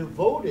being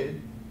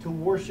devoted to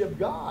worship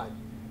God.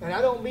 And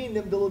I don't mean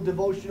them little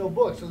devotional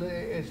books. So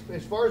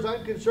as far as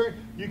I'm concerned,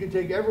 you can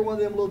take every one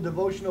of them little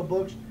devotional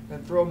books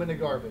and throw them in the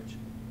garbage.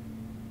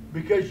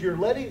 Because you're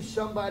letting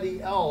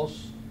somebody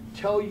else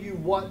tell you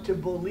what to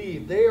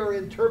believe. They are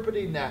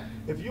interpreting that.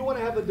 If you want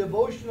to have a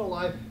devotional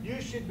life,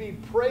 you should be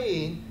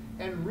praying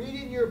and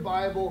reading your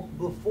Bible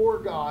before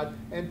God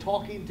and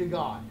talking to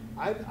God.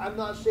 I'm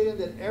not saying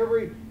that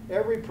every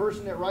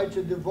person that writes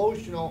a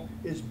devotional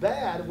is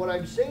bad. What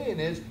I'm saying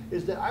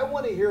is that I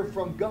want to hear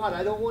from God.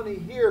 I don't want to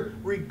hear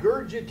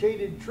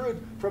regurgitated truth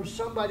from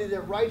somebody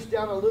that writes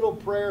down a little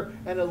prayer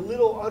and a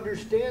little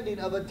understanding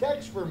of a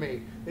text for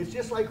me. It's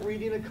just like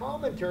reading a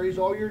commentary is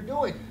all you're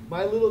doing.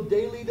 My little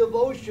daily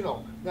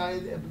devotional. Now,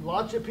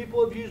 lots of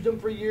people have used them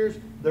for years.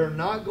 They're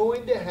not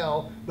going to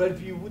hell. But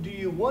do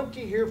you want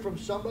to hear from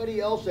somebody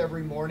else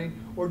every morning,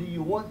 or do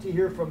you want to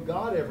hear from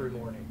God every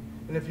morning?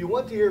 And if you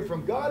want to hear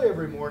from God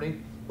every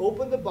morning,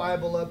 open the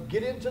Bible up,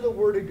 get into the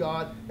Word of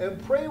God,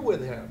 and pray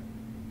with Him.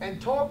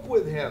 And talk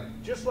with Him.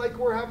 Just like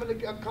we're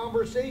having a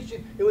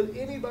conversation with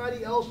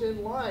anybody else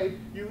in life,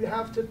 you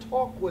have to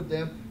talk with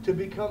them to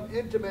become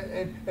intimate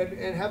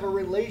and have a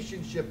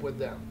relationship with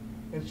them.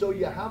 And so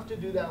you have to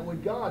do that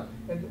with God.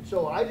 And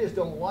so I just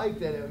don't like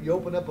that you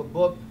open up a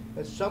book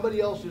that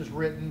somebody else has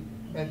written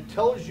and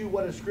tells you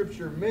what a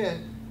scripture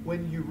meant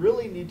when you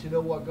really need to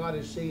know what God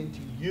is saying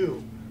to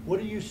you. What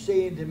are you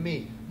saying to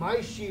me? My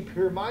sheep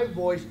hear my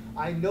voice.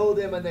 I know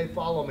them and they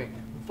follow me.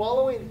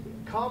 Following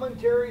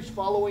commentaries,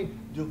 following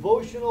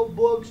devotional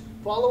books,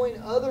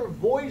 following other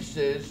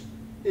voices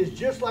is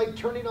just like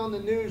turning on the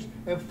news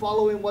and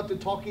following what the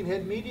talking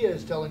head media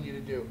is telling you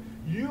to do.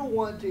 You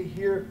want to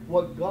hear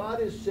what God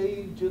is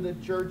saying to the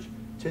church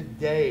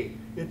today.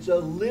 It's a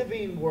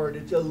living word.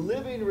 It's a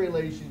living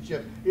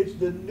relationship. It's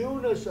the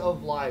newness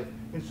of life.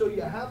 And so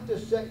you have to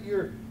set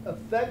your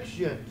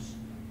affections,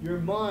 your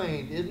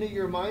mind. Isn't it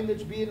your mind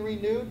that's being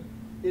renewed?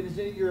 Isn't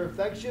it your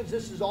affections?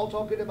 This is all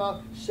talking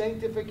about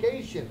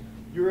sanctification.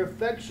 Your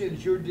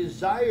affections, your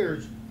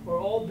desires are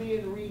all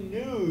being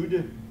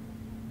renewed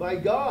by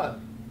God.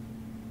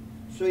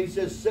 So he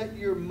says, set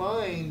your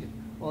mind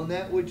on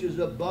that which is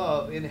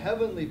above in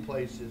heavenly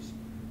places.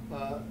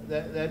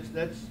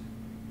 That's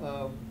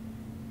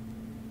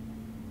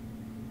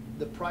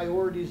the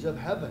priorities of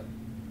heaven.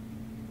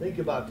 Think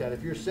about that.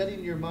 If you're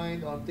setting your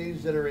mind on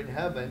things that are in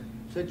heaven,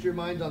 set your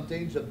mind on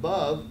things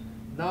above,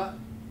 not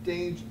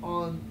things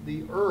on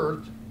the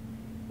earth.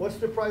 What's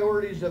the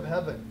priorities of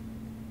heaven?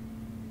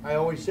 I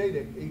always say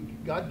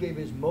that God gave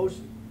His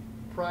most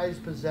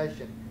prized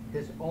possession,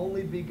 His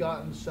only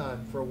begotten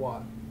Son, for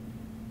what?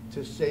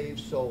 To save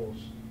souls.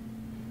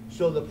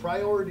 So the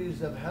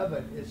priorities of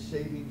heaven is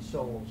saving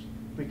souls.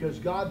 Because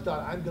God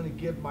thought, I'm going to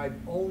give my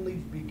only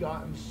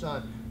begotten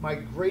Son, my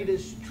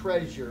greatest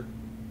treasure,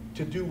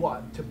 to do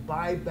what? To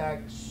buy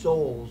back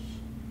souls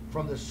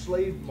from the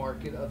slave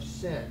market of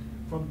sin,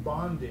 from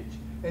bondage.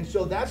 And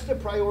so that's the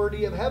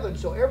priority of heaven.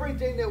 So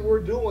everything that we're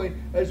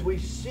doing as we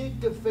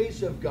seek the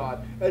face of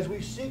God, as we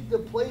seek the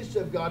place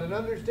of God and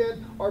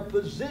understand our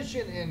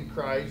position in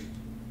Christ,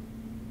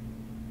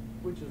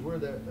 which is where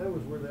that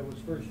was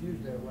first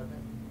used there, wasn't it?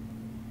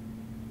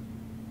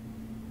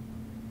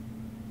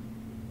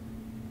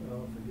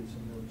 Oh, I forget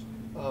some notes.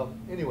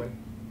 Anyway,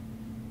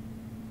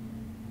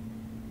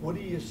 what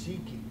are you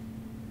seeking?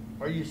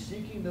 Are you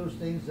seeking those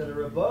things that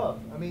are above?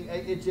 I mean,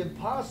 it's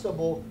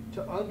impossible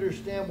to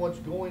understand what's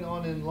going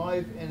on in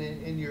life and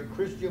in your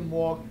Christian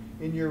walk,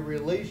 in your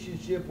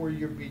relationship where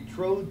you're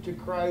betrothed to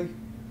Christ,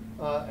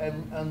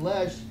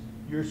 unless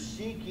you're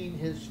seeking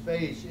His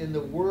face in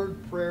the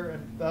word, prayer,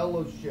 and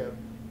fellowship,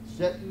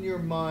 setting your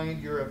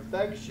mind, your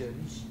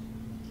affections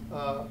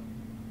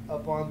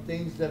upon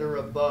things that are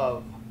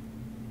above,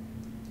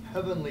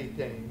 heavenly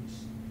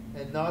things,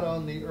 and not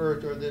on the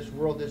earth or this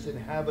world, this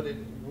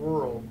inhabited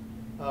world.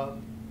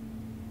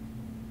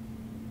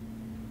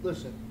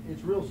 Listen,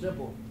 it's real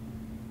simple.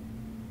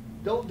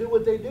 Don't do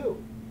what they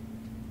do.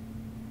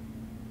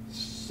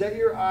 Set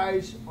your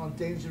eyes on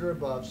things that are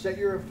above. Set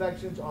your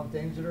affections on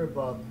things that are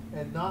above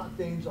and not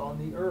things on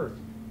the earth.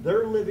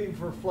 They're living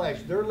for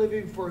flesh. They're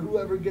living for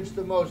whoever gets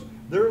the most.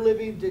 They're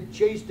living to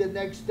chase the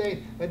next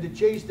thing and to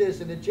chase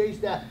this and to chase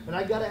that. And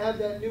I got to have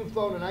that new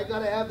phone and I got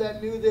to have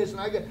that new this.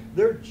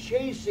 They're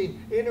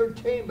chasing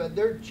entertainment.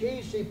 They're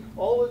chasing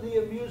all of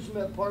the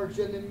amusement parks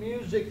and the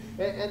music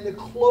and the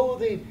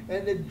clothing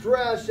and the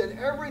dress and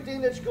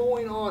everything that's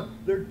going on.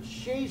 They're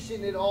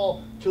chasing it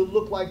all to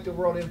look like the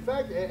world. In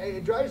fact,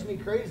 it drives me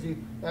crazy,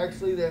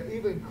 actually, that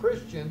even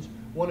Christians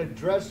want to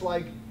dress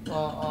like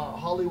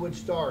Hollywood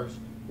stars.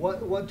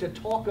 Want to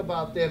talk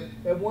about them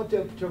and want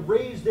to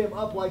raise them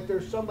up like they're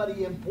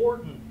somebody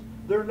important.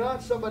 They're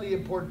not somebody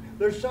important.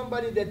 They're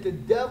somebody that the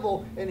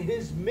devil and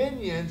his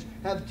minions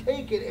have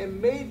taken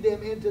and made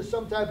them into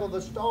some type of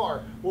a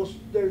star. Well,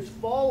 there's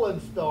fallen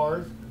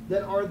stars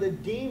that are the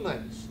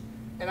demons.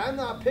 And I'm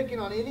not picking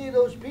on any of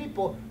those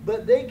people,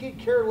 but they could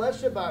care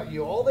less about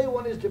you. All they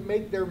want is to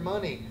make their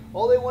money.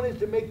 All they want is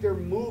to make their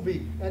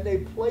movie, and they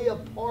play a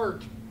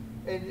part.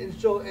 And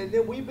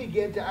then we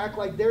begin to act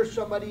like they're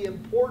somebody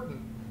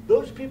important.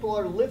 Those people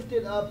are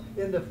lifted up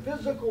in the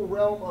physical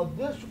realm of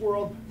this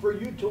world for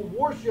you to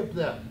worship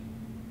them,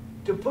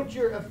 to put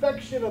your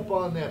affection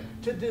upon them,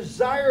 to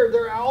desire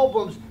their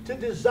albums, to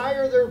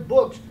desire their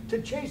books,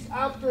 to chase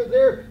after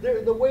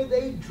the way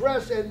they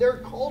dress and their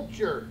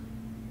culture.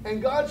 And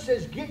God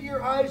says, get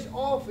your eyes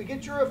off,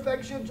 get your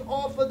affections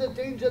off of the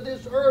things of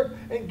this earth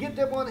and get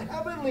them on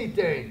heavenly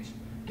things.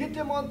 Get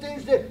them on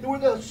things where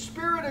the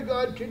Spirit of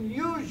God can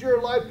use your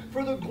life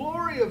for the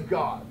glory of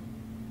God.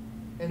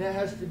 And that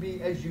has to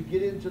be as you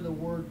get into the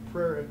word,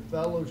 prayer, and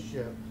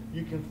fellowship.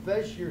 You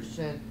confess your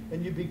sin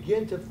and you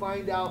begin to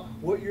find out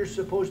what you're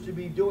supposed to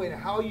be doing,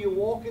 how you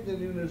walk in the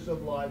newness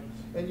of life,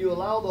 and you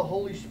allow the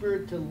Holy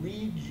Spirit to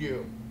lead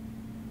you.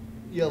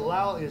 You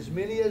allow as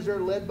many as are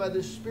led by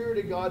the Spirit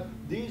of God.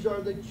 These are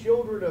the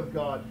children of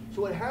God.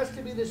 So it has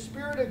to be the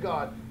Spirit of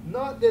God.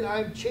 Not that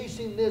I'm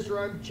chasing this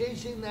or I'm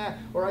chasing that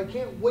or I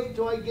can't wait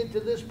till I get to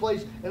this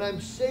place and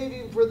I'm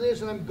saving for this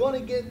and I'm going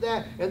to get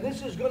that and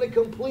this is going to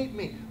complete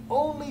me.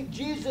 Only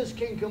Jesus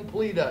can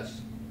complete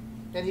us.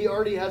 And He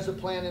already has a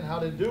plan in how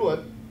to do it.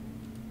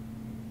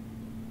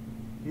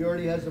 He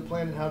already has a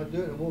plan in how to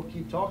do it, and we'll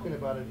keep talking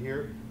about it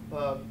here.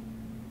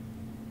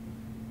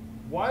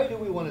 Why do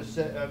we want to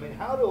set? I mean,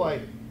 how do I?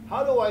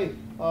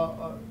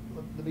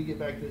 Let me get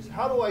back to this.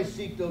 How do I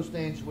seek those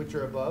things which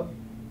are above?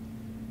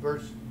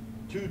 Verse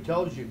 2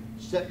 tells you,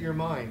 set your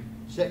mind,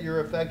 set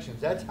your affections.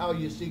 That's how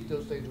you seek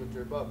those things which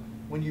are above.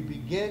 When you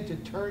begin to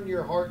turn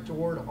your heart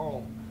toward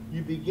home,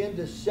 you begin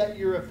to set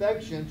your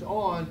affections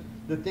on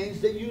the things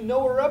that you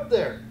know are up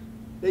there,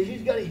 that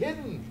He's got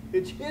hidden.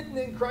 It's hidden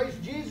in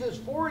Christ Jesus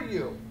for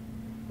you.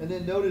 And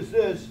then notice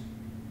this.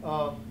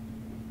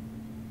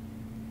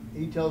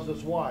 He tells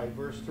us why.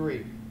 Verse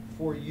 3,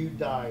 for you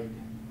died,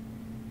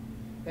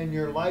 and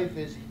your life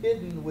is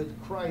hidden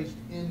with Christ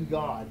in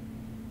God.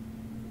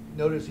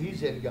 Notice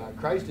He's in God.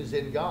 Christ is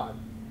in God,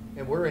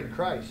 and we're in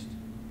Christ.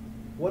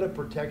 What a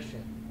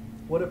protection.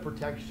 What a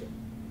protection.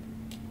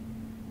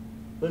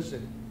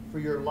 Listen, for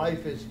your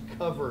life is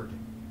covered.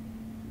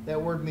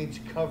 That word means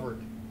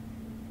covered.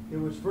 It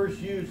was first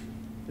used,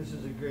 this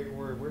is a great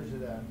word. Where's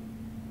it at?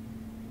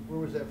 Where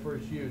was that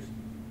first used?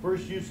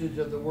 First usage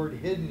of the word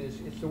hidden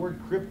it's the word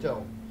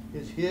crypto.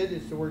 Is hid,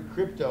 it's the word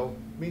crypto,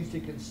 means to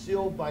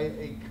conceal by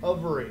a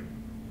covering.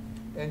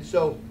 And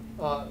so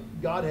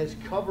God has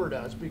covered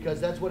us because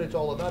that's what it's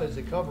all about, is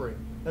a covering.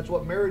 That's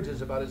what marriage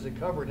is about, is a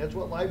covering. That's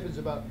what life is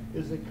about,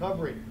 is a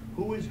covering.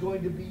 Who is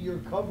going to be your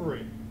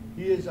covering?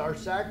 He is our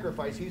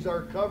sacrifice. He's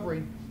our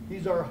covering.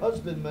 He's our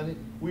husbandman.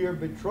 We are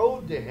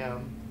betrothed to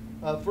Him.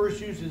 First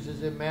usage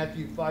is in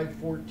Matthew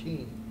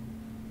 5:14.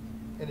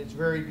 And it's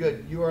very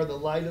good. You are the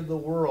light of the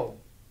world.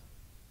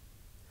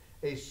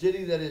 A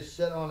city that is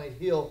set on a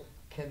hill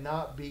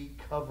cannot be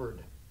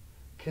covered,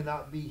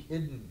 cannot be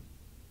hidden.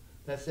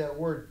 That's that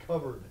word,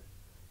 covered.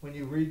 When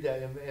you read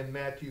that in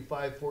Matthew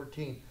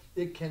 5:14,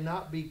 it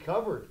cannot be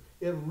covered.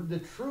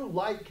 The true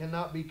light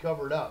cannot be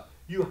covered up.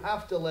 You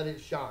have to let it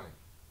shine.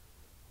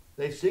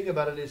 They sing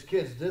about it as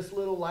kids. This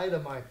little light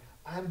of mine,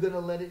 I'm going to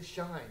let it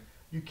shine.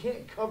 You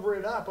can't cover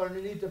it up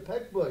underneath the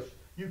peck bush.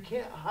 You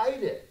can't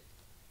hide it.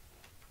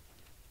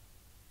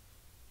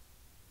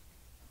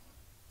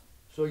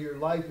 So your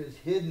life is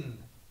hidden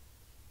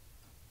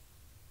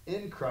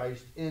in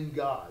Christ, in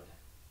God.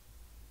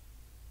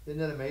 Isn't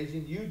that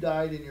amazing? You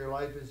died and your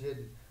life is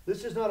hidden.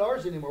 This is not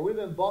ours anymore. We've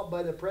been bought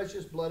by the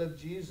precious blood of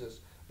Jesus.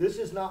 This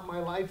is not my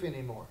life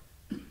anymore.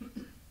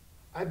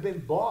 I've been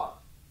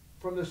bought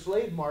from the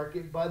slave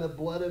market by the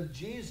blood of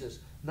Jesus.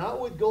 Not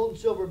with gold and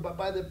silver, but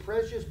by the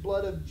precious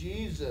blood of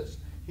Jesus.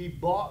 He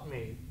bought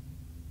me.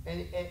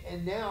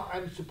 And now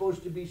I'm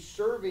supposed to be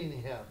serving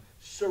Him,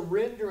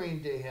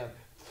 surrendering to Him,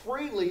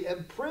 freely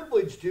and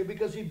privileged to,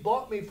 because He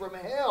bought me from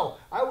hell.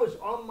 I was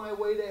on my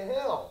way to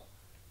hell.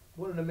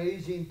 What an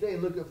amazing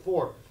thing. Look at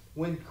 4.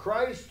 When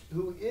Christ,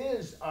 who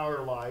is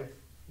our life,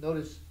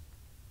 notice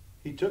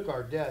He took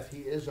our death,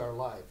 He is our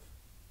life,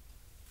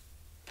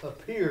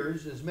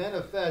 appears, is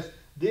manifest,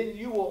 then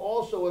you will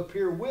also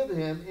appear with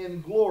Him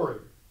in glory.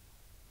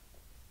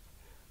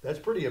 That's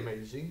pretty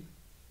amazing.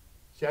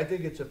 See, I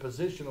think it's a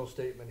positional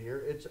statement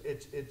here.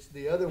 It's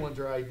the other ones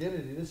are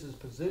identity. This is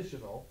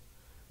positional.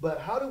 But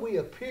how do we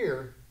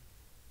appear?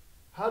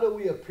 How do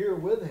we appear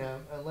with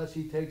Him unless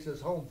He takes us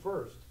home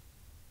first?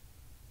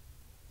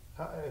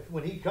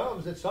 When He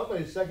comes, it's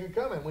somebody's second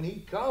coming. When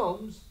He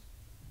comes,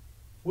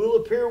 we'll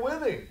appear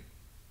with Him.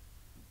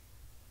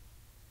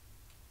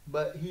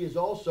 But He is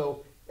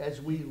also,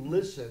 as we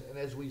listen and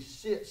as we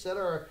set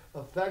our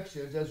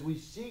affections, as we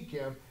seek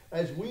Him,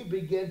 as we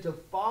begin to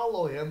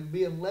follow Him,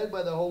 being led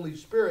by the Holy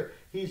Spirit,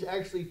 He's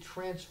actually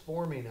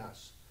transforming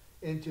us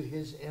into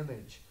His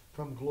image.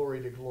 from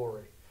glory to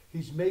glory.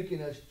 He's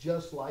making us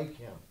just like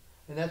him.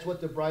 And that's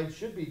what the bride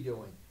should be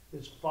doing,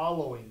 is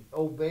following,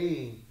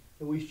 obeying.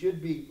 And we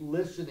should be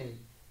listening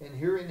and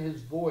hearing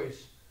his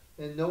voice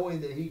and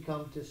knowing that he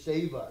come to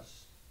save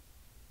us.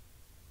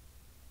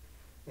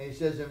 And he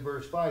says in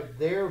verse 5,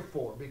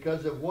 therefore,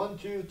 because of 1,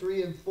 2,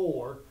 3, and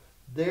 4,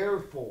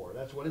 therefore,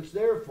 that's what it's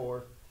there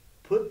for,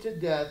 put to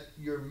death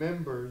your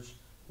members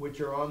which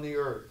are on the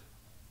earth.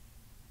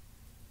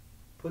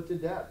 Put to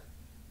death.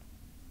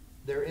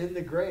 They're in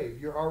the grave.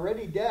 You're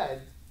already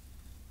dead,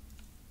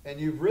 and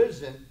you've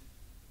risen,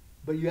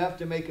 but you have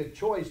to make a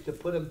choice to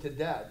put them to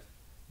death.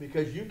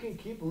 Because you can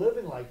keep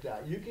living like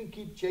that. You can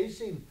keep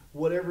chasing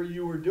whatever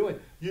you were doing.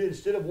 You,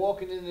 instead of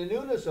walking in the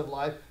newness of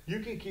life,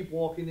 you can keep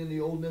walking in the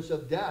oldness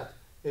of death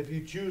if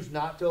you choose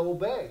not to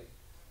obey.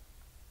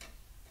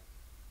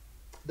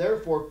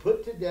 Therefore,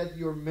 put to death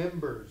your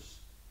members.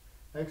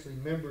 Actually,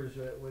 members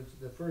was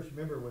the first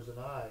member was an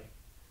eye.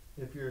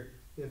 If your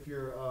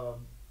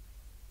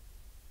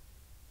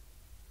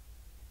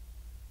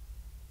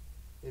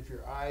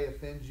eye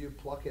offends you,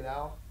 pluck it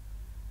out.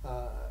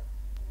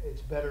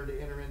 It's better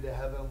to enter into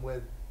heaven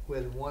with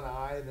one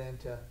eye than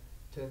to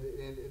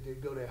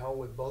go to hell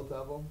with both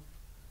of them.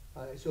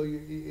 So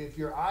if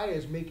your eye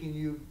is making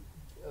you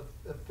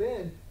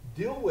offend,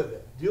 deal with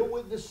it. Deal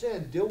with the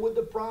sin. Deal with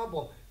the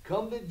problem.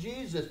 Come to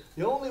Jesus.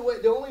 The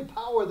only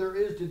power there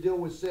is to deal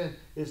with sin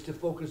is to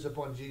focus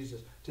upon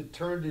Jesus, to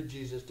turn to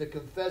Jesus, to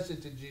confess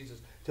it to Jesus,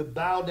 to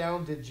bow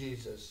down to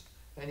Jesus.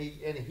 And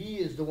he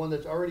is the one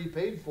that's already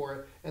paid for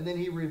it. And then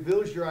he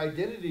reveals your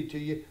identity to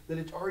you, that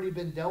it's already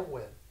been dealt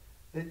with,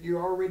 that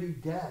you're already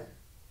dead.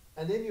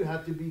 And then you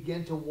have to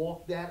begin to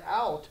walk that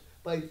out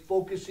by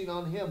focusing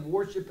on him,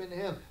 worshiping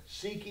him,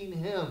 seeking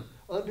him,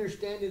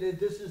 understanding that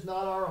this is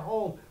not our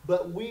home,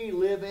 but we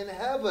live in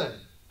heaven.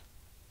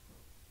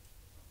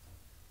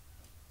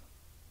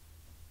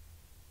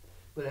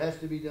 But it has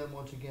to be done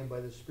once again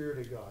by the Spirit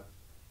of God.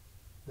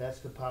 That's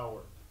the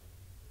power.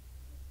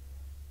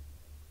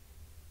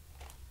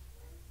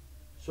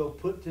 So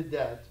put to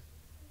death.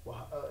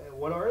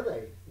 What are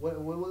they? What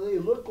do they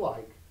look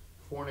like?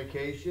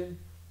 Fornication,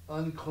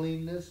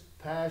 uncleanness,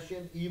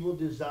 passion, evil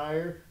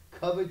desire,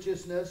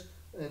 covetousness,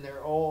 and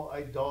they're all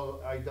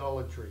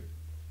idolatry.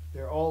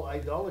 They're all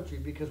idolatry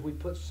because we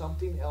put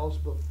something else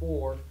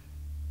before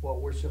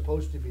what we're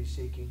supposed to be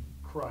seeking,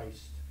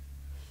 Christ.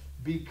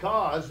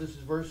 Because, this is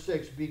verse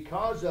 6,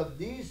 because of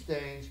these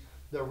things,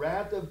 the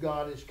wrath of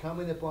God is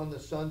coming upon the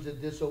sons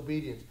of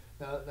disobedience.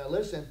 Now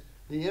listen,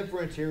 the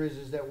inference here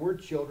is that we're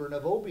children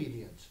of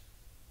obedience.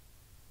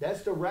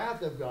 That's the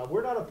wrath of God.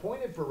 We're not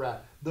appointed for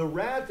wrath. The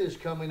wrath is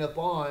coming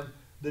upon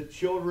the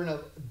children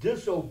of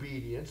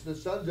disobedience, the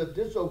sons of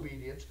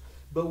disobedience.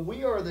 But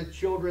we are the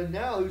children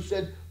now who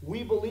said,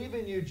 we believe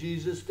in you,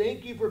 Jesus.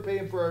 Thank you for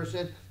paying for our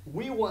sin.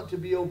 We want to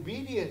be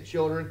obedient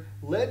children,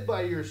 led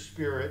by your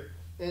Spirit.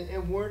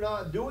 And we're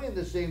not doing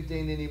the same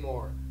thing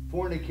anymore.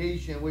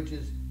 Fornication, which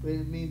is,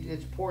 it means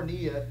it's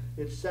porneia.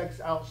 It's sex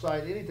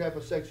outside, any type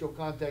of sexual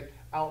contact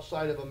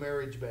outside of a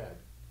marriage bed.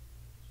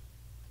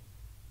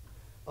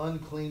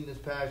 Uncleanness,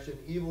 passion,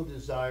 evil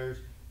desires,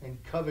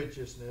 and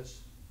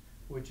covetousness,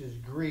 which is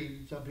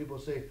greed. Some people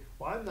say,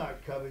 well, I'm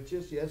not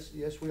covetous.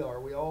 Yes, we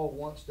are. We all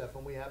want stuff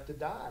and we have to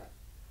die.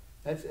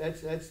 That's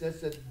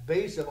the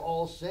base of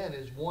all sin,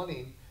 is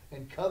wanting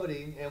and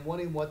coveting and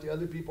wanting what the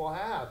other people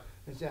have.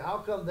 And say, how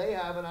come they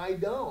have and I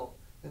don't?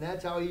 And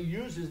that's how he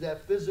uses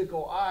that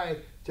physical eye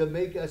to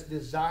make us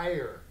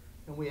desire.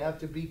 And we have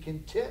to be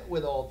content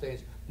with all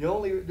things. The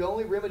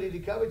only remedy to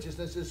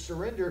covetousness is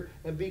surrender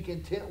and be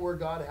content where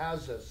God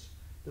has us,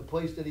 the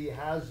place that he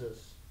has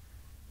us.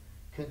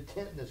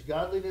 Contentness,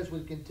 godliness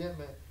with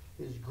contentment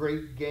is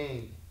great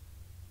gain.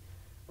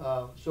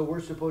 So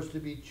we're supposed to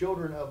be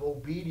children of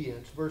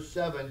obedience. Verse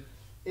 7,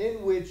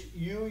 in which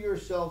you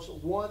yourselves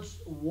once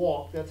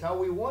walked. That's how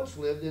we once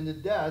lived in the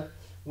death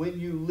when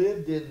you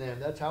lived in them.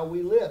 That's how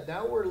we lived.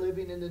 Now we're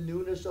living in the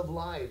newness of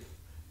life.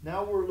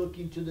 Now we're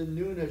looking to the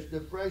newness, the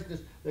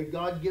freshness that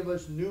God gave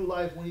us new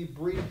life when he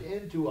breathed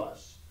into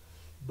us.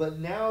 But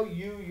now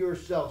you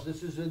yourselves,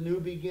 this is a new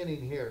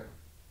beginning here.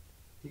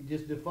 He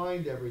just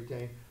defined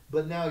everything.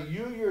 But now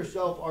you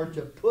yourself are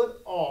to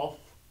put off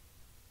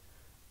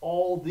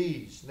all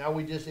these. Now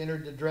we just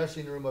entered the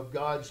dressing room of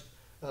God's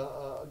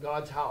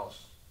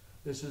house.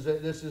 This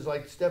is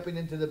like stepping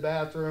into the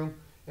bathroom,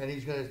 and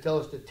he's going to tell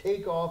us to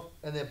take off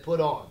and then put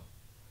on.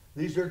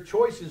 These are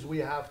choices we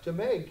have to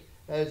make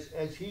as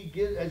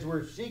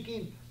we're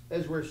seeking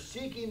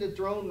the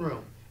throne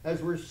room,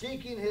 as we're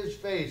seeking his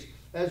face,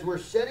 as we're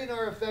setting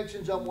our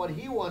affections on what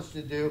he wants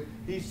to do.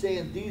 He's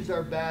saying these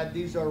are bad,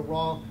 these are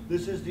wrong,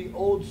 this is the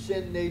old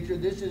sin nature,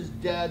 this is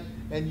dead,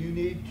 and you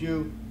need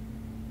to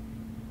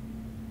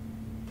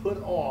put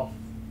off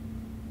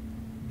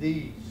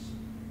these.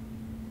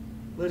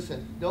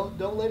 Listen,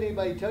 don't let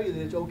anybody tell you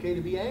that it's okay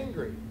to be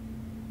angry.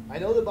 I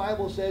know the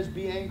Bible says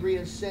be angry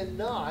and sin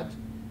not,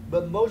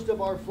 but most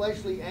of our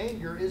fleshly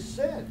anger is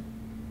sin.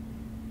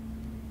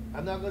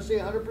 I'm not going to say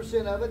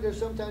 100% of it. There's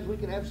sometimes we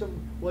can have some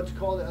what's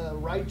called a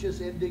righteous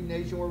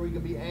indignation where we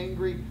can be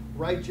angry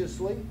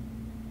righteously.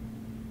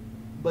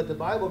 But the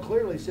Bible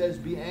clearly says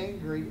be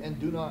angry and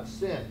do not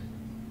sin.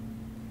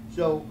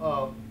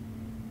 So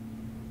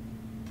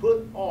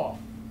put off.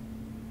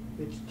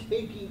 It's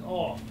taking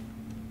off.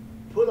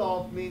 Put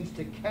off means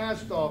to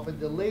cast off and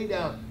to lay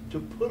down, to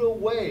put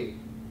away.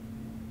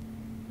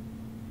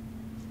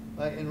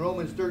 In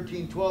Romans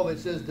 13:12 it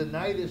says, the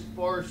night is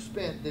far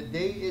spent, the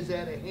day is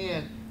at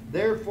hand.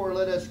 Therefore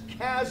let us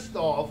cast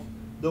off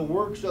the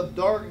works of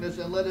darkness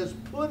and let us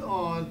put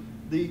on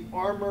the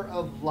armor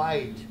of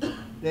light.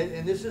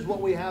 And this is what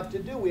we have to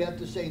do. We have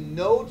to say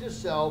no to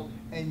self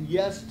and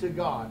yes to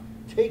God.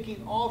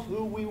 Taking off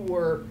who we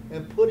were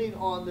and putting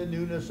on the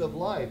newness of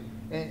life.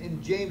 And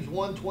in James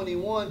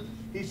 1:21,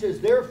 he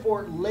says,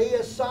 therefore lay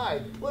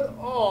aside, put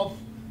off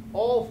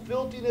all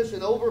filthiness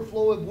and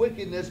overflow of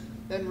wickedness,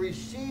 and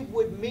receive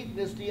with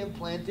meekness the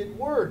implanted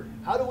word.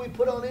 How do we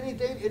put on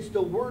anything? It's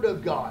the word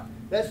of God.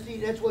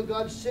 That's what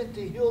God sent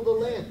to heal the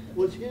land,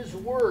 was his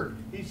word.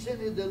 He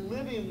sent in the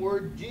living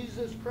word,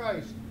 Jesus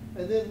Christ.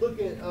 And then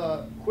look at,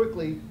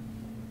 quickly,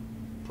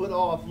 put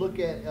off, look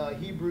at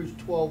Hebrews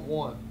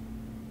 12:1.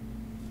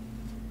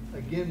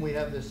 Again, we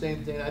have the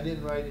same thing. I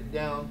didn't write it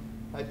down.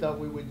 I thought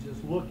we would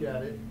just look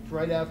at it. It's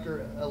right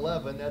after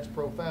 11. That's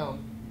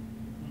profound.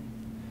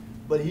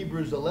 But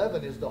Hebrews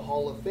 11 is the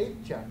Hall of Faith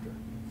chapter.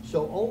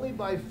 So only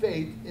by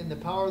faith in the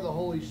power of the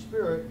Holy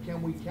Spirit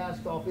can we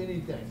cast off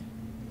anything.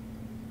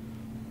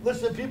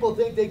 Listen, people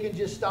think they can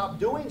just stop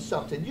doing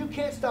something. You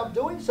can't stop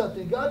doing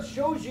something. God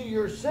shows you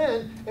your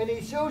sin, and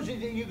he shows you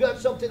that you got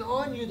something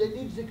on you that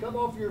needs to come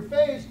off your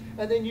face,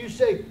 and then you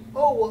say,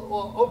 oh,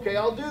 well, okay,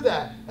 I'll do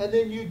that. And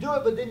then you do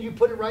it, but then you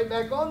put it right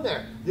back on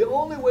there. The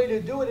only way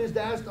to do it is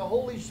to ask the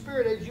Holy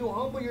Spirit as you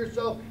humble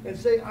yourself and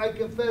say, I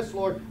confess,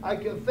 Lord. I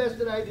confess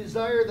that I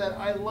desire that.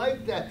 I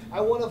like that.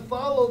 I want to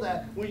follow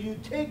that. Will you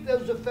take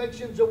those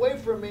affections away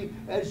from me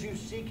as you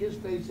seek his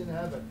face in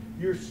heaven?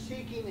 You're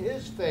seeking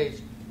his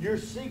face. You're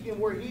seeking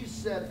where he's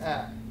set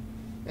at.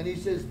 And he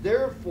says,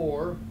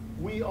 therefore,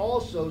 we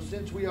also,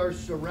 since we are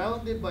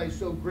surrounded by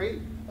so great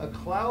a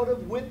cloud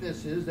of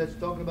witnesses, that's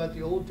talking about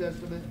the Old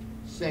Testament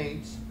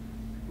saints,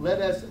 let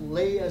us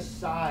lay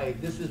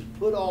aside, this is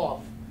put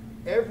off,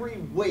 every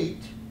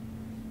weight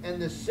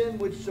and the sin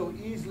which so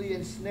easily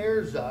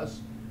ensnares us,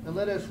 and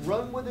let us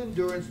run with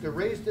endurance the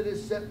race that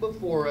is set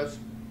before us,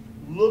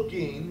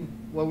 looking,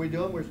 what are we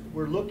doing?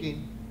 We're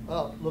looking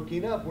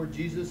up where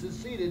Jesus is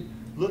seated,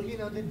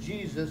 looking unto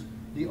Jesus,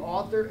 the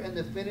author and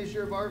the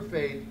finisher of our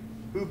faith,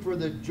 who for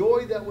the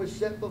joy that was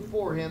set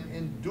before him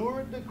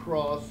endured the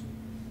cross,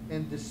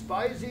 and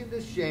despising the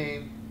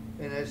shame,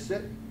 and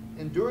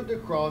endured the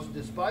cross,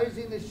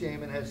 despising the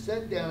shame, and has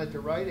sat down at the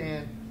right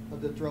hand of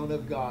the throne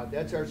of God.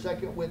 That's our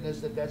second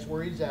witness, that's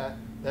where he's at.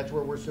 That's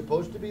where we're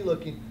supposed to be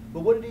looking. But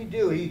what did he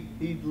do?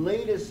 He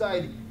laid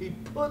aside, he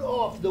put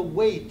off the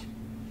weight.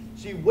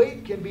 See,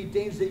 weight can be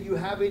things that you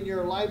have in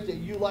your life that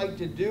you like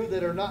to do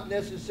that are not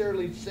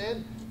necessarily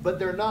sin, but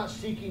they're not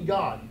seeking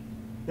God.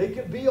 They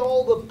can be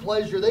all the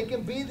pleasure. They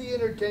can be the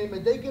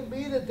entertainment. They can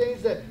be the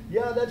things that,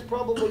 yeah, that's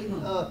probably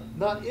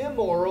not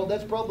immoral.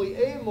 That's probably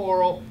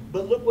amoral.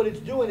 But look what it's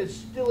doing. It's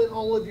stealing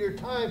all of your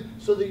time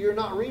so that you're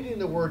not reading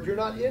the Word. You're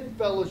not in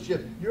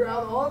fellowship. You're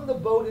out on the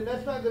boat, and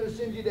that's not going to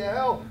send you to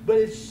hell. But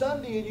it's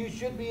Sunday, and you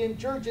should be in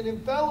church and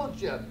in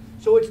fellowship.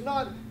 So it's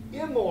not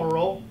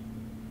immoral,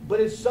 but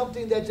it's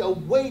something that's a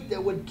weight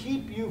that would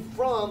keep you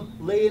from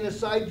laying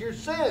aside your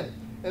sin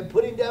and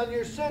putting down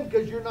your sin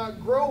because you're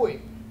not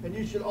growing. And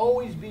you should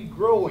always be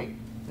growing.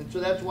 And so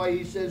that's why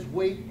he says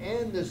weight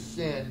and the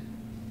sin.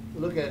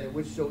 Look at it,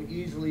 which so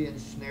easily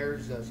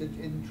ensnares us. It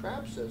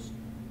entraps us.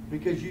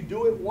 Because you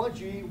do it once,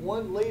 you eat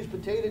one Lay's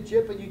potato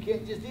chip and you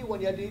can't just eat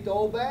one. You have to eat the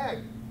whole bag.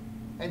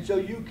 And so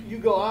you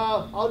go,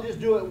 I'll just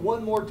do it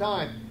one more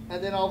time.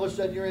 And then all of a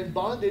sudden you're in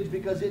bondage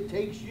because it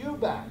takes you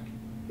back.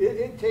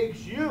 It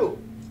takes you.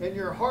 And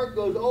your heart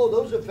goes, oh,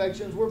 those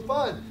affections were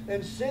fun.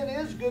 And sin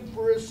is good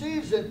for a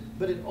season,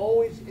 but it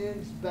always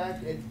ends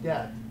back at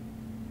death.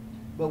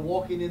 But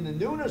walking in the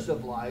newness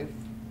of life,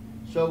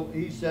 so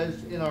he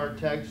says in our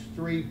text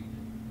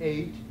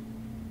 3:8,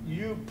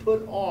 you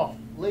put off,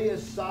 lay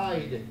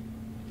aside.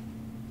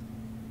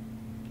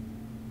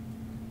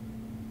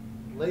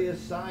 Lay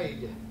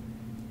aside.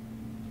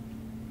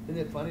 Isn't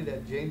it funny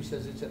that James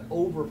says it's an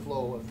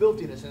overflow of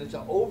filthiness and it's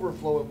an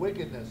overflow of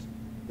wickedness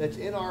that's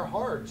in our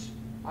hearts?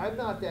 I'm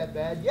not that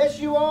bad. Yes,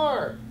 you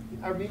are.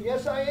 I mean,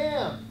 yes, I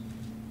am.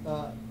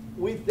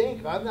 We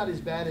think I'm not as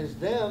bad as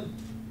them.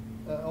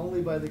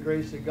 Only by the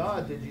grace of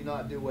God did you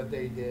not do what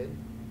they did,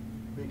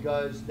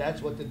 because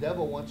that's what the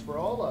devil wants for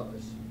all of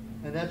us.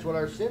 And that's what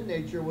our sin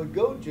nature would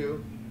go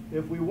to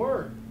if we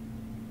weren't.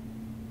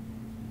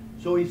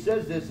 So he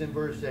says this in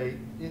verse 8,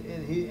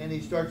 and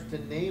he starts to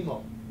name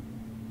them.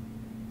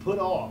 Put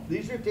off.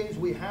 These are things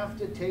we have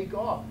to take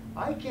off.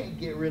 I can't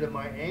get rid of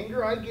my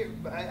anger. I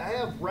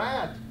have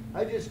wrath.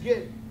 I just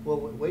get, well,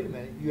 wait a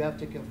minute. You have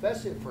to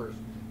confess it first.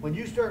 When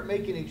you start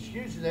making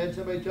excuses, I had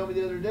somebody tell me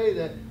the other day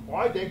that,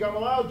 well, I think I'm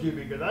allowed to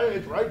because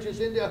it's righteous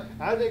in there.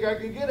 I think I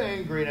can get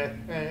angry.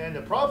 And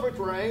the prophets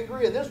were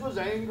angry and this was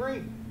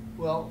angry.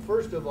 Well,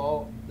 first of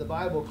all, the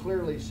Bible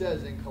clearly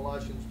says in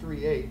Colossians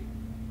 3:8,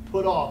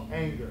 put off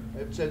anger.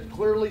 It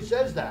clearly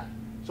says that.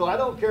 So I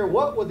don't care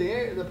what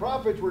the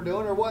prophets were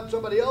doing or what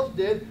somebody else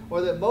did,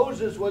 or that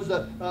Moses was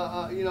a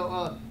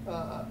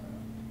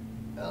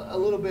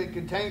little bit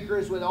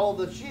cantankerous with all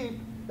the sheep.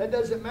 That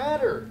doesn't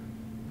matter.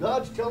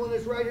 God's telling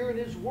us right here in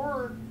His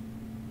Word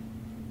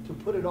to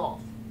put it off.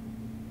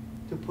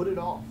 To put it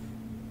off.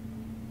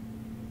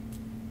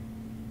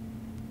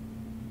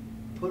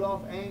 Put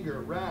off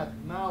anger, wrath,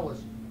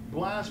 malice,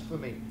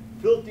 blasphemy,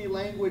 filthy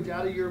language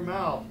out of your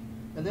mouth.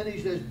 And then He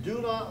says, do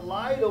not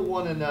lie to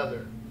one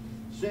another,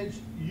 since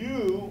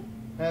you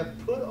have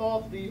put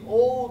off the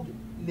old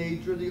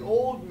nature, the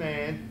old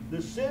man,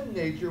 the sin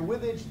nature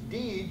with its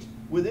deeds,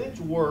 with its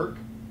work,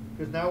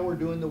 because now we're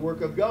doing the work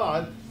of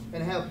God,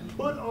 and have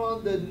put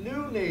on the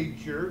new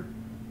nature,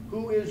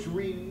 who is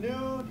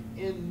renewed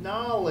in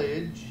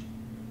knowledge,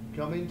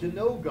 coming to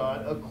know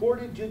God,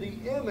 according to the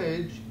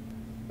image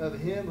of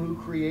Him who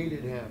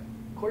created Him.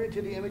 According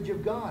to the image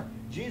of God.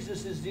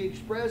 Jesus is the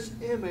express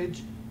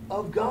image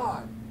of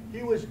God.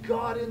 He was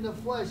God in the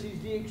flesh. He's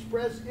the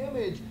express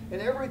image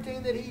in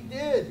everything that He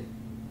did.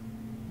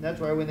 And that's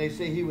why when they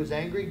say He was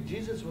angry,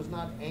 Jesus was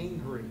not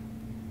angry.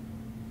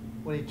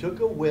 When He took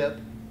a whip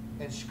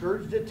and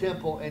scourged the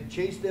temple and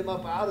chased them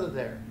up out of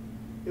there,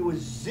 it was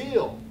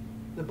zeal.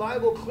 The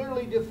Bible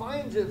clearly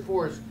defines it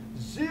for us.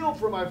 Zeal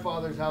for my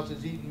Father's house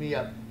has eaten me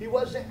up. He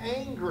wasn't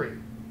angry.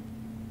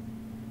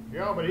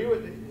 Yeah, but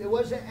it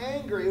wasn't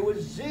anger. It was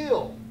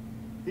zeal.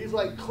 He's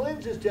like,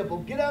 cleanse this temple.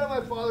 Get out of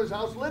my Father's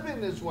house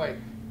living this way.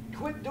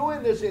 Quit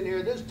doing this in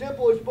here. This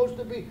temple is supposed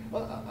to be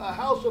a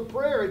house of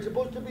prayer. It's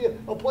supposed to be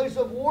a place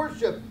of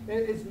worship. And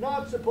it's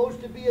not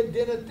supposed to be a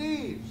den of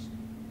thieves.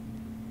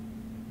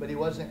 But He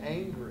wasn't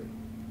angry.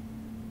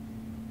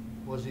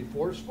 Was He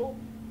forceful?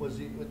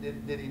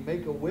 Did He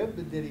make a whip?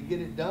 Did He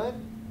get it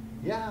done?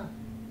 Yeah.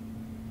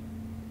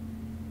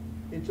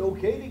 It's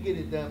okay to get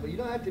it done, but you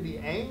don't have to be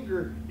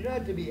angry. You don't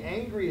have to be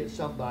angry at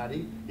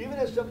somebody. Even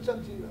if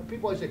some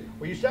people always say,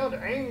 "Well, you sound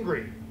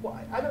angry." Well,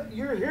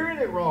 you're hearing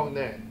it wrong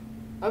then.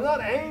 I'm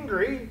not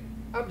angry.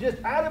 I'm just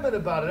adamant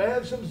about it. I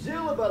have some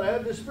zeal about it. I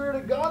have the Spirit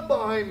of God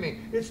behind me.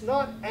 It's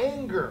not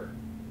anger.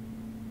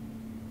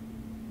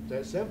 It's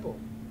that simple.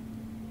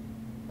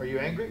 Are you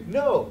angry?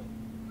 No.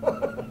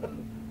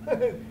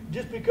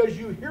 Just because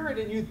you hear it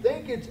and you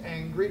think it's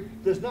angry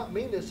does not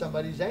mean that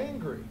somebody's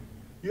angry.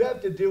 You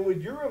have to deal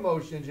with your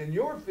emotions and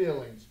your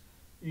feelings.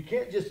 You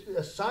can't just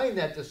assign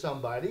that to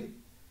somebody.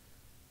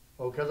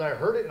 Oh, because I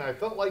heard it and I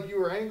felt like you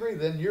were angry,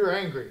 then you're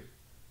angry.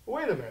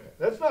 Wait a minute.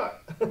 That's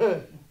not.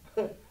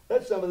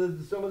 That's some of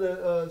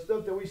the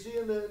stuff that we see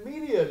in the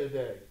media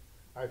today.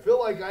 I feel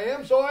like I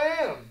am, so I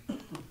am.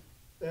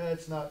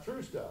 That's not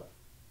true stuff.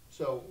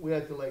 So we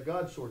have to let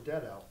God sort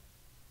that out.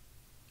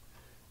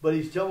 But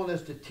He's telling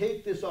us to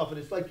take this off. And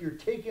it's like you're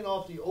taking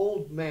off the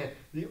old man,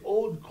 the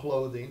old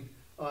clothing,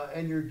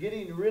 and you're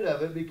getting rid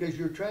of it because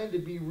you're trying to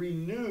be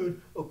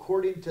renewed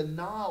according to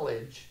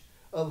knowledge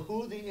of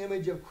who the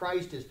image of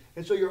Christ is.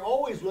 And so you're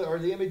always, or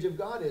the image of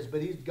God is,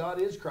 but God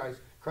is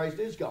Christ. Christ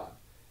is God.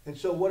 And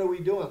so what are we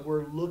doing?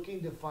 We're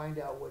looking to find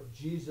out what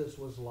Jesus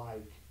was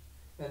like.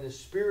 And the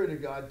Spirit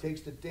of God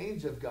takes the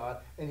things of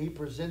God and He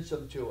presents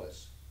them to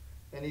us.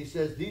 And He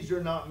says, these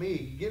are not me.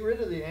 You get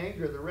rid of the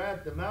anger, the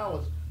wrath, the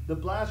malice, the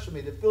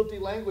blasphemy, the filthy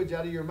language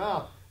out of your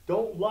mouth.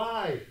 Don't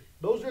lie.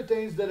 Those are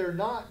things that are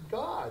not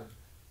God.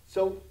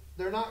 So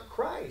they're not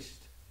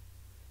Christ.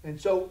 And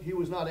so He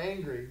was not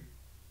angry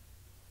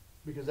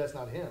because that's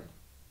not Him.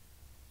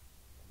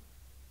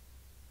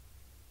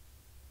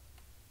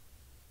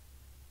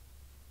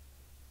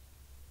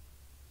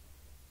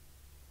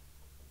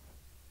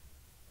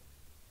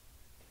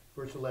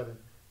 Verse 11,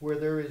 where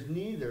there is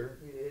neither,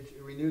 it's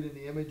renewed in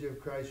the image of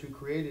Christ who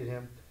created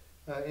Him,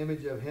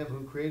 image of Him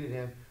who created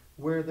Him,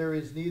 where there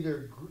is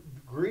neither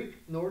Greek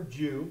nor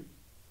Jew,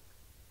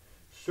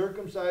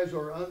 circumcised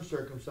or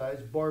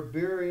uncircumcised,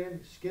 barbarian,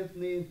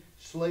 Scythian,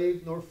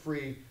 slave nor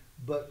free,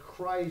 but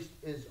Christ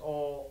is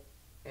all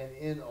and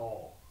in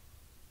all.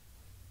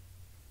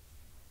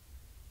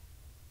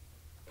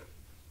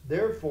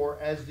 Therefore,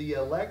 as the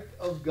elect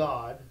of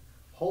God,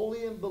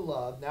 holy and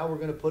beloved, now we're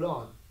going to put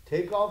on.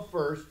 Take off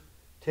first.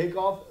 Take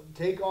off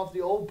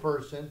the old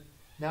person.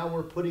 Now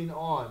we're putting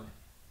on.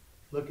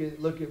 Look at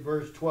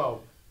verse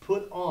 12.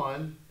 Put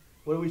on.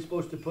 What are we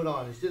supposed to put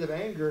on? Instead of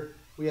anger,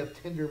 we have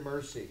tender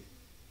mercy.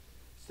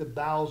 It's the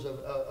bowels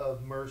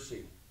of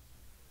mercy.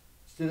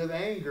 Instead of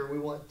anger, we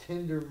want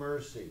tender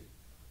mercy.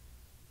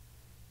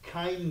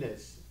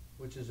 Kindness,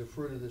 which is a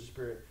fruit of the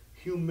Spirit.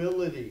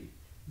 Humility,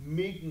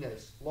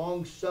 meekness,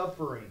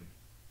 long-suffering,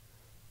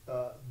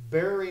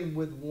 bearing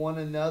with one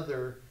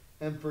another,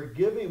 and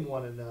forgiving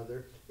one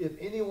another. If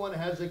anyone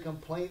has a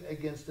complaint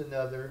against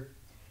another,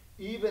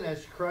 even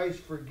as Christ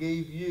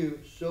forgave you,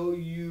 so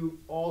you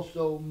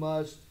also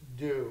must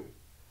do.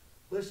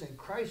 Listen,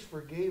 Christ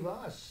forgave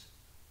us.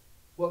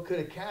 what could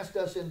have cast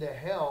us into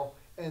hell.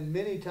 And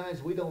many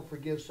times we don't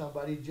forgive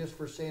somebody just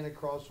for saying a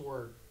cross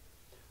word.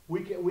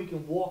 We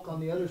can walk on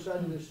the other side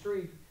of the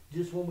street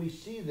just when we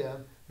see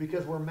them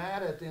because we're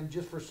mad at them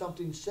just for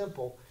something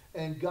simple.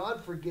 And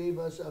God forgave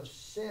us of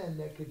sin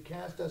that could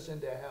cast us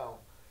into hell.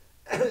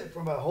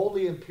 From a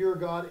holy and pure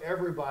God,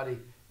 everybody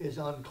is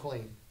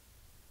unclean.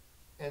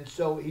 And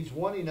so he's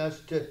wanting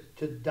us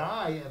to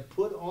die and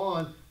put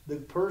on the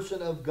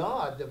person of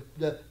God,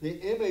 the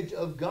image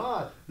of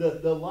God,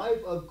 the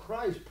life of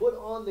Christ. Put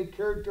on the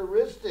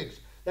characteristics.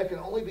 That can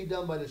only be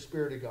done by the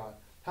Spirit of God.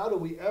 How do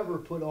we ever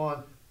put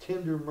on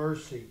tender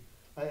mercy?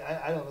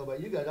 I don't know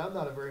about you guys. I'm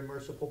not a very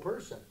merciful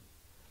person.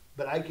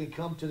 But I can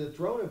come to the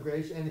throne of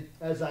grace, and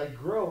as I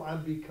grow,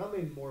 I'm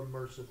becoming more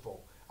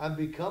merciful. I'm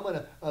becoming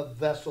a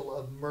vessel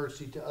of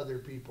mercy to other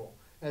people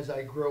as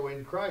I grow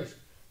in Christ.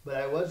 But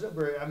I wasn't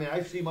very,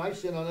 I see my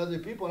sin on other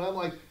people, and I'm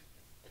like,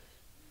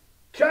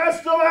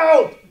 cast them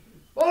out!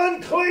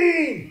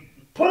 Unclean!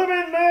 Put them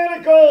in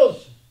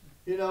manacles!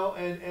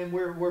 And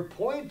we're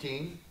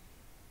pointing,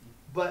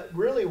 but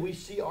really we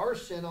see our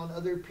sin on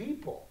other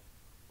people.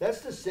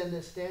 That's the sin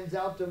that stands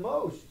out the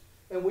most.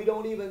 And we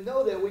don't even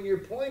know that when you're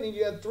pointing,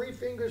 you have 3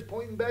 fingers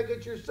pointing back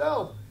at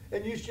yourself.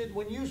 And you should,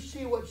 when you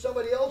see what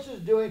somebody else is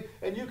doing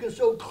and you can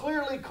so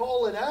clearly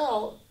call it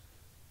out,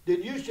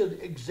 then you should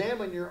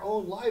examine your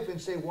own life and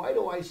say, why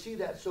do I see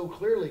that so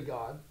clearly,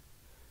 God?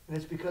 And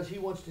it's because he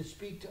wants to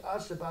speak to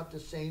us about the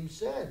same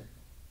sin.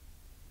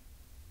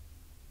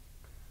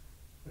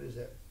 What is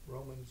that?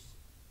 Romans,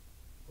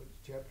 what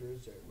chapter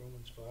is that?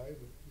 Romans 5?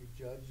 We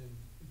judge and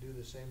do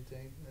the same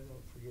thing? I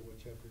don't forget what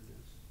chapter it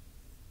is.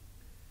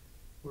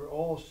 We're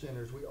all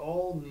sinners. We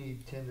all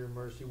need tender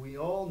mercy. We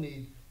all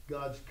need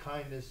God's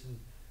kindness and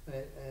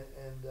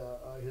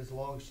his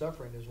long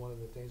suffering is one of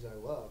the things I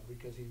love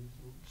because he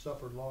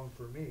suffered long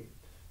for me.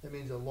 That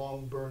means a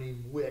long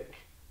burning wick.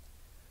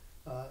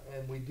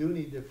 And we do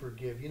need to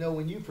forgive.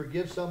 When you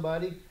forgive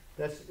somebody,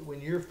 that's when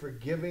you're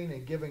forgiving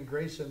and giving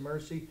grace and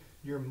mercy,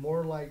 you're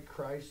more like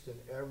Christ than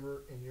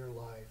ever in your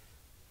life.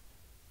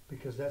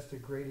 Because that's the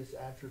greatest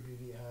attribute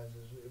he has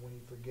is when he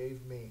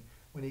forgave me,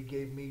 when he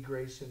gave me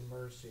grace and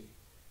mercy.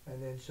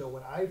 And then so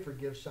when I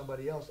forgive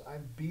somebody else,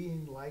 I'm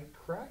being like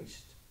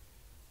Christ.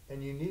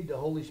 And you need the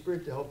Holy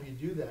Spirit to help you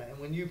do that. And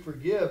when you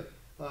forgive,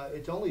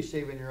 it's only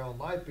saving your own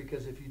life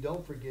because if you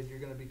don't forgive, you're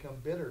going to become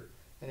bitter.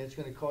 And it's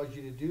going to cause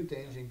you to do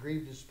things and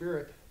grieve the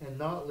Spirit and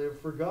not live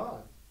for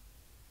God.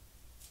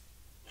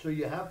 So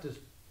you have to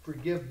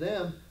forgive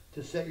them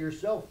to set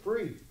yourself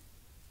free.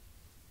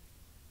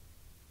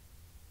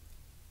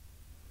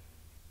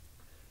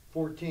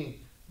 14.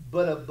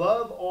 But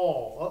above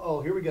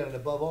all, here we got an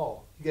above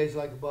all. You guys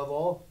like above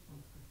all?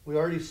 We're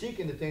already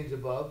seeking the things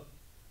above,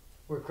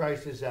 where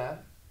Christ is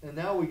at. And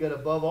now we got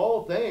above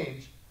all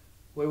things,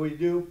 where we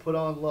do put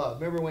on love.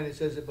 Remember when it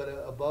says it, but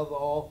above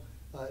all,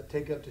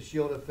 take up the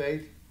shield of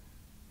faith?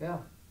 Yeah,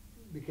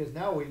 because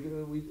now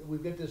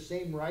we've got the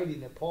same writing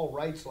that Paul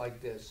writes like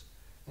this.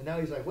 And now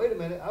he's like, wait a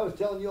minute, I was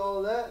telling you all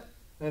of that?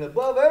 And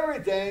above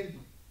everything,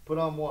 put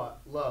on what?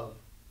 Love.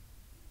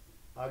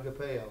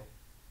 Agapeo.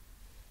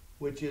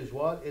 Which is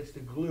what? It's the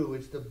glue.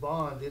 It's the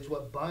bond. It's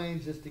what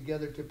binds us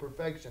together to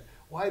perfection.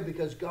 Why?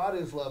 Because God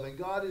is love and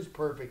God is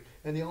perfect.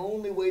 And the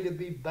only way to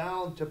be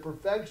bound to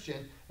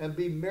perfection and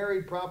be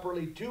married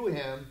properly to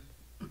him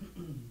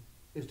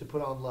is to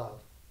put on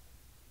love.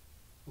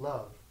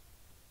 Love.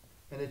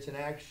 And it's an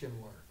action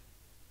word.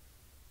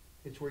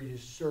 It's where you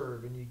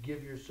serve and you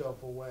give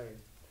yourself away.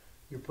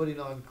 You're putting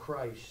on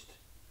Christ.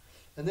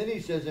 And then he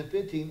says in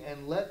 15,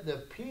 and let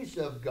the peace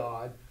of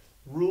God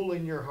rule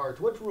in your hearts.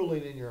 What's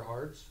ruling in your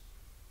hearts?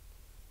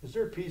 Is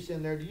there peace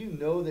in there? Do you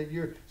know that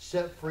you're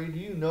set free? Do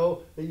you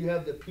know that you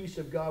have the peace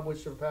of God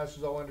which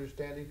surpasses all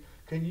understanding?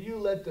 Can you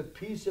let the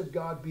peace of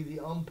God be the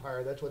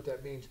umpire? That's what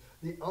that means.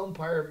 The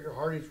umpire of your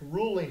heart is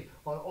ruling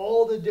on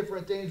all the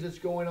different things that's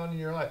going on in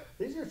your life.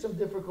 These are some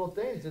difficult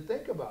things to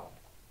think about.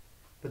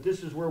 But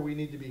this is where we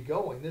need to be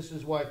going. This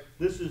is why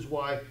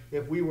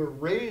if we were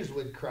raised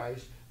with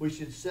Christ, we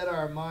should set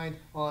our mind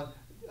on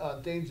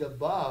things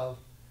above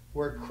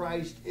where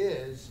Christ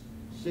is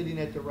sitting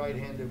at the right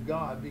hand of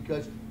God,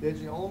 because it's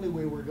the only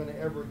way we're going to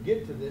ever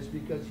get to this,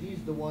 because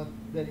he's the one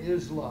that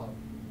is love.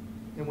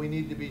 And we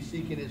need to be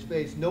seeking his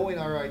face, knowing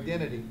our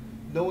identity,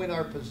 knowing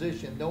our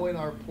position, knowing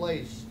our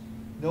place,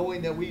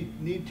 knowing that we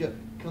need to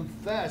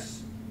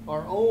confess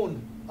our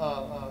own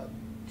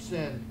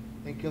sin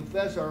and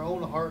confess our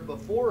own heart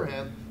before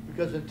him,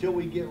 because until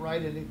we get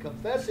right and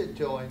confess it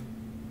to him,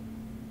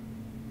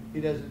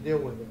 he doesn't deal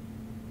with it.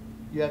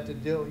 You have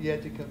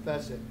to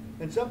confess it.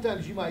 And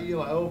sometimes you might,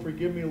 oh,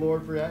 forgive me,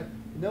 Lord, for that.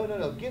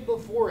 No. Get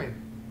before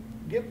him.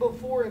 Get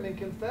before him and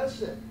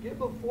confess it. Get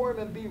before him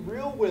and be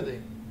real with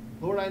him.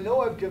 Lord, I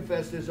know I've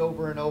confessed this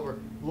over and over.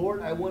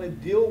 Lord, I want to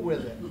deal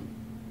with it.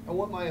 I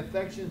want my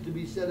affections to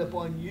be set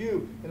upon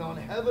you and on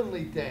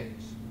heavenly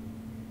things.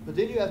 But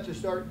then you have to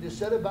start to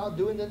set about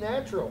doing the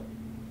natural.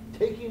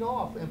 Taking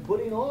off and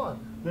putting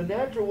on The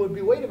natural would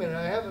be, wait a minute,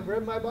 I haven't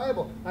read my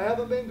Bible. I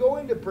haven't been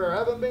going to prayer. I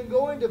haven't been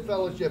going to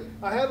fellowship.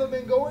 I haven't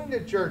been going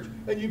to church.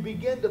 And you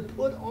begin to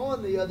put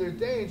on the other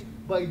things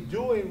by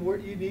doing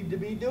what you need to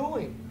be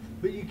doing.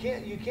 But you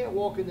can't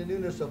walk in the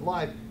newness of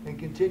life and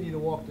continue to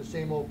walk the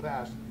same old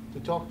path,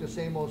 to talk the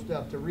same old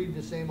stuff, to read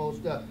the same old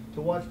stuff,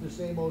 to watch the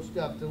same old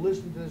stuff, to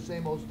listen to the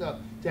same old stuff,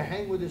 to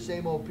hang with the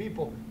same old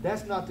people.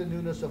 That's not the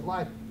newness of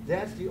life.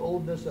 That's the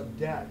oldness of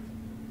death.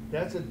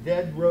 That's a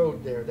dead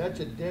road there.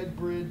 That's a dead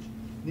bridge.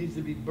 Needs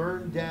to be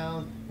burned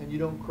down, and you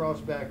don't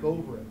cross back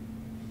over it.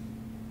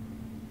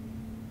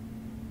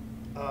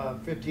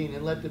 15,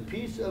 and let the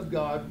peace of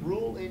God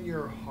rule in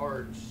your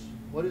hearts.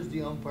 What is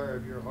the umpire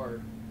of your heart?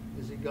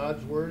 Is it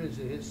God's word? Is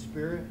it His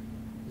Spirit?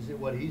 Is it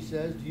what He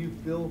says? Do you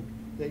feel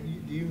that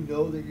do you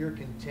know that you're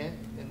content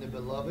in the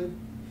beloved?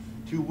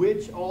 To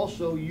which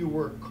also you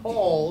were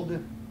called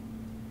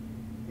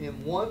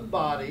in one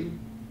body.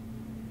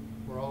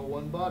 We're all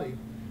one body.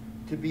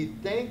 To be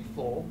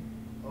thankful.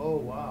 Oh,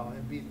 wow.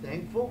 And be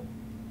thankful.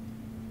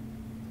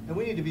 And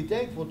we need to be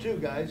thankful too,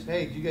 guys.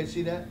 Hey, do you guys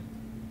see that?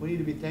 We need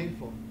to be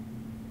thankful.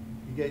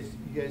 You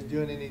guys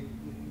doing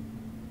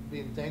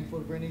being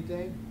thankful for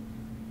anything?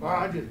 Oh,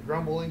 I just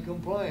grumble and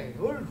complain.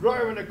 Who's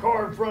driving the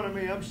car in front of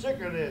me? I'm sick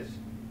of this.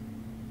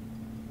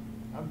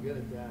 I'm good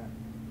at that.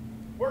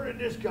 Where did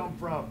this come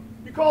from?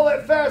 You call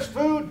that fast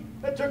food?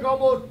 That took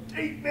almost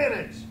 8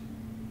 minutes.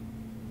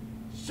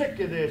 Sick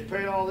of this.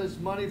 Paying all this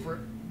money for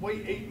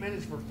wait 8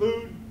 minutes for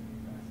food.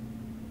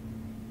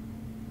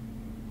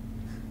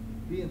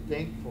 Being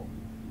thankful.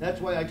 That's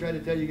why I try to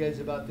tell you guys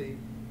about the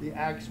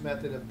Acts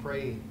method of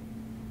praying.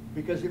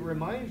 Because it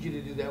reminds you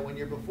to do that when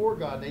you're before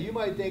God. Now you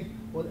might think,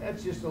 well,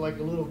 that's just like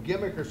a little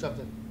gimmick or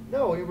something.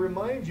 No, it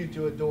reminds you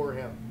to adore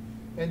Him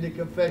and to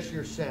confess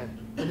your sin.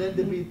 And then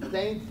to be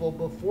thankful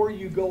before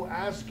you go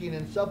asking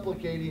and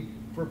supplicating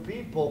for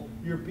people.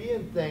 You're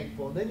being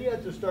thankful. And then you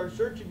have to start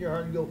searching your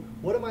heart and go,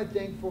 what am I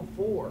thankful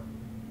for?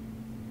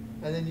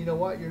 And then you know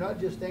what? You're not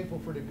just thankful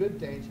for the good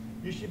things.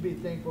 You should be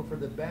thankful for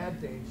the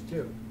bad things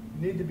too.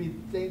 You need to be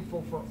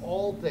thankful for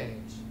all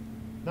things.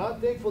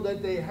 Not thankful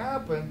that they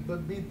happen,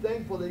 but be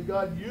thankful that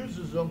God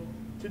uses them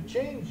to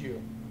change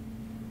you.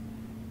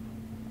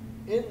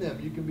 In them,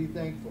 you can be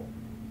thankful.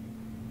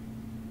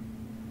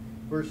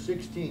 Verse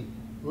 16.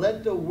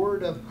 Let the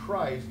word of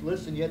Christ,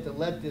 listen, you have to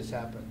let this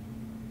happen.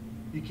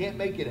 You can't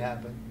make it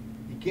happen.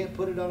 You can't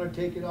put it on or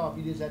take it off.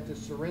 You just have to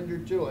surrender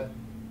to it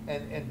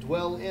and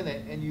dwell in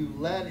it. And you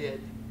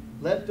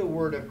let the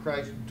word of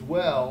Christ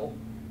dwell,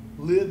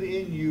 live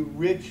in you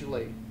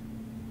richly.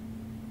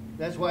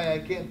 That's why I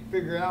can't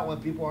figure out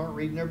when people aren't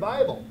reading their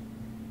Bible.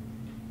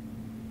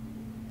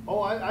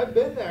 Oh, I've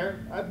been there.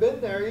 I've been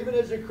there. Even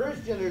as a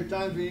Christian, there's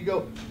times where you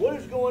go, what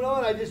is going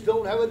on? I just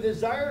don't have a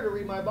desire to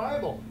read my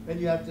Bible. And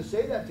you have to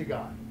say that to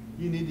God.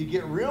 You need to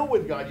get real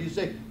with God. You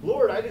say,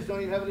 Lord, I just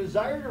don't even have a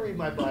desire to read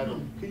my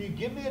Bible. Can you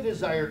give me a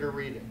desire to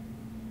read it?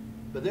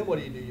 But then what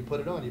do? You put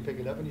it on. You pick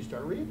it up and you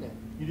start reading it.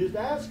 You just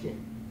ask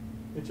Him.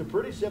 It's a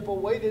pretty simple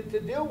way to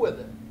deal with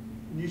it.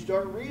 And you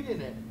start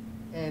reading it.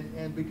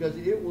 And because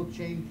it will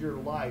change your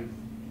life.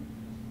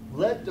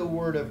 Let the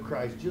word of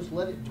Christ, just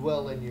let it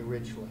dwell in you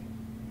richly.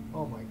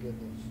 Oh my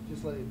goodness.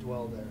 Just let it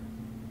dwell there.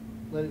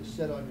 Let it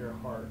sit on your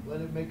heart. Let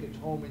it make its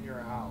home in your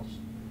house.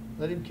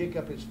 Let Him kick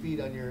up His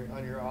feet on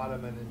your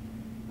ottoman.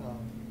 And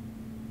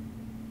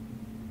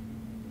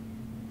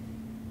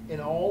in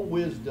all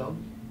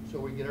wisdom, so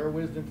we get our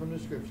wisdom from the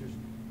Scriptures,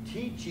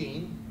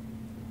 teaching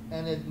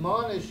and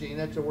admonishing,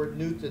 that's the word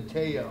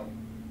nuthateo.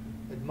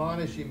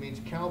 Admonishing means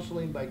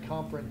counseling by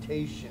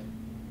confrontation.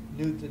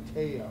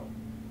 Nuthateo.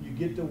 You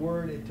get the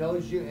word, it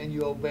tells you, and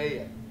you obey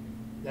it.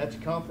 That's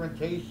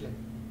confrontation,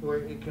 where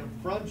it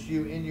confronts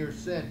you in your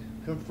sin,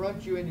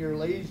 confronts you in your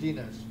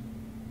laziness.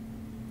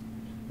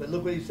 But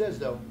look what he says,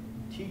 though.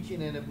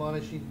 Teaching and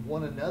admonishing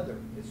one another.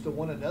 It's the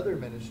one another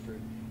ministry.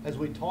 As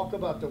we talk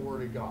about the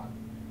Word of God,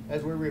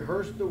 as we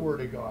rehearse the Word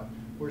of God,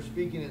 we're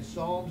speaking in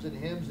psalms and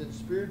hymns and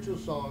spiritual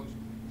songs,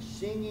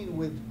 singing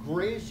with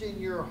grace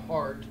in your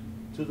heart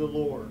to the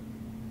Lord,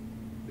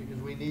 because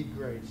we need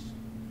grace.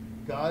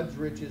 God's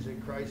riches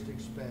at Christ's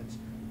expense.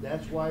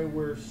 That's why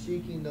we're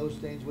seeking those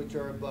things which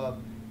are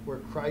above, where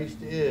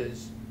Christ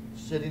is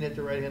sitting at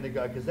the right hand of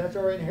God, because that's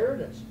our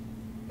inheritance.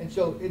 And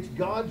so it's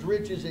God's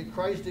riches at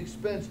Christ's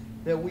expense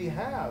that we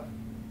have.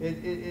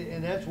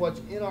 And that's what's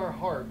in our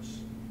hearts,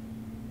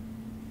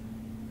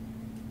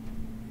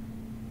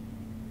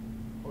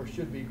 or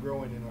should be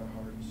growing in our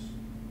hearts.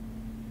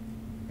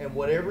 And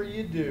whatever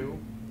you do,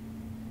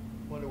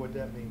 wonder what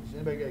that means.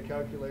 Anybody got a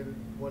calculator?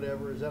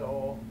 Whatever. Is that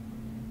all?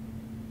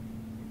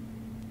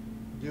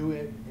 Do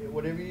it.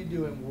 Whatever you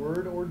do in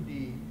word or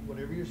deed,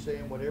 whatever you're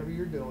saying, whatever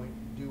you're doing,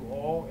 do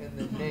all in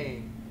the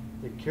name,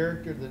 the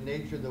character, the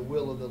nature, the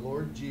will of the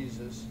Lord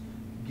Jesus,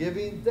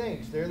 giving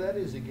thanks, there that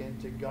is again,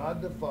 to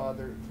God the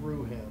Father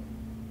through Him.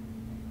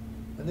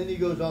 And then he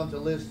goes on to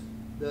list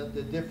the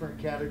different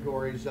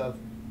categories of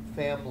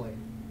family,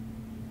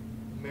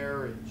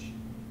 marriage,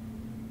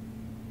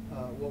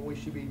 what we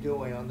should be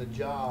doing on the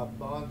job,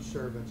 bond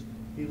servants.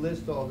 He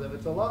lists all of them.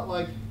 It's a lot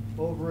like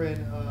over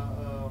in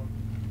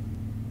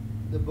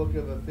the book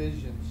of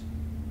Ephesians.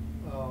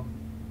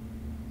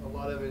 A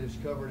lot of it is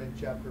covered in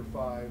chapter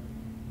 5.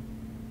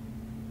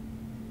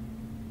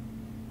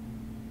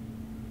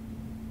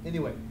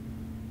 Anyway,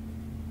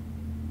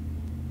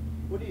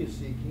 what are you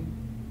seeking?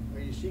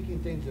 Are you seeking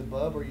things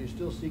above, or are you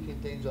still seeking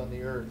things on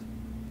the earth?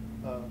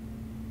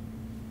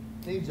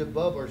 Things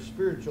above are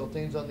spiritual,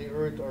 things on the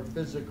earth are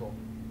physical,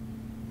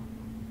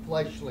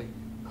 fleshly,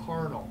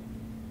 carnal.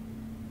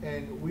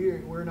 And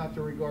we're not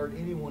to regard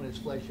anyone as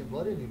flesh and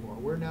blood anymore.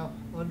 We're now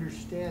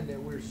understand that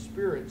we're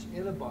spirits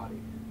in a body,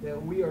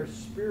 that we are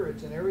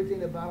spirits, and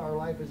everything about our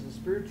life is a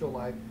spiritual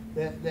life,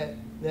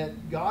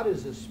 that God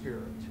is a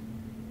spirit,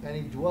 and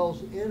He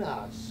dwells in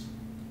us.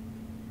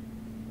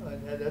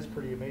 That's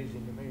pretty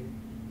amazing to me.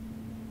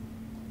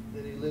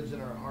 That He lives in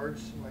our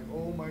hearts. I'm like,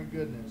 oh my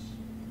goodness.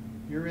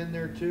 You're in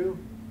there too?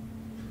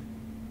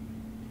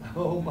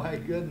 Oh my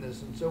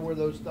goodness. And so were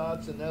those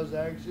thoughts and those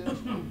actions.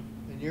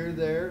 And you're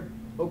there.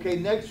 Okay,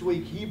 next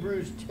week,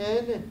 Hebrews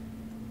 10,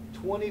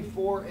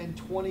 24, and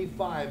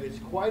 25. It's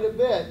quite a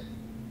bit.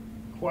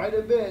 Quite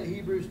a bit.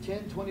 Hebrews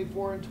 10,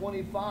 24, and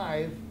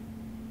 25.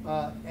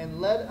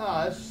 And let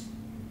us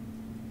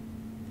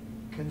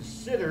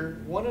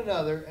consider one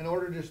another in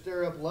order to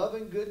stir up love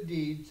and good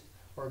deeds,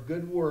 or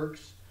good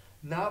works,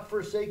 not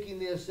forsaking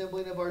the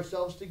assembling of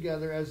ourselves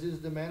together, as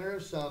is the manner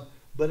of some,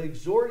 but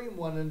exhorting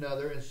one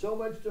another, and so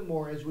much the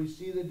more as we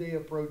see the day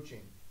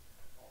approaching.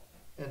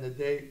 And the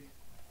day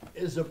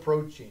is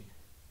approaching.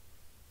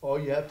 All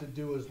you have to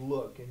do is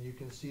look, and you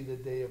can see the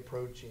day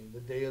approaching. The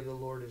day of the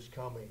Lord is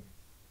coming.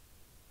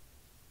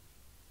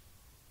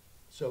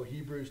 So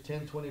Hebrews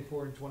 10,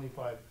 24, and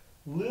 25.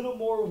 Little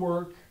more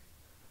work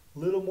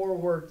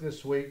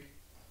this week.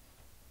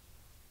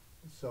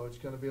 So it's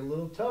going to be a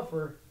little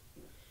tougher.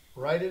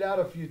 Write it out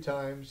a few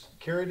times.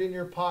 Carry it in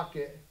your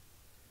pocket.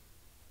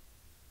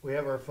 We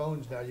have our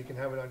phones now. You can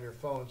have it on your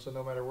phone, so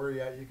no matter where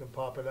you're at, you can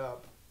pop it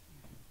up.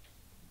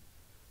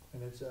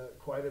 And it's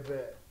quite a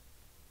bit.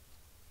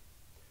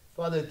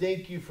 Father,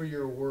 thank you for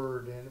your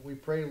word. And we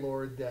pray,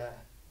 Lord,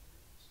 that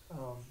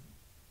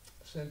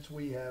since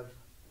we have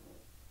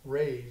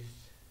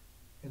raised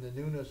in the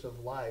newness of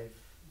life,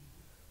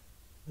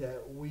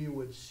 that we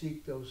would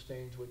seek those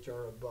things which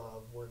are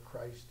above, where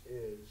Christ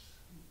is,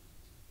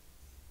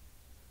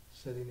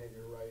 sitting at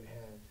your right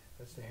hand.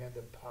 That's the hand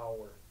of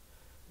power.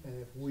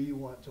 And if we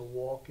want to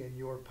walk in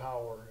your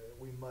power,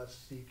 we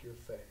must seek your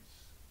face.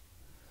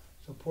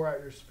 So pour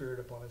out your Spirit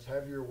upon us.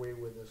 Have your way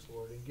with us,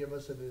 Lord, and give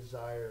us a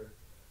desire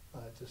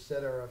to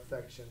set our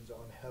affections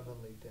on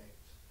heavenly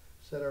things.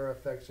 Set our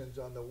affections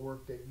on the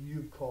work that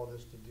you've called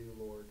us to do,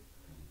 Lord,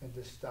 and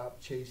to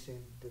stop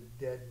chasing the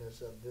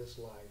deadness of this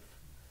life,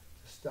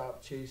 to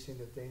stop chasing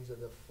the things of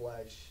the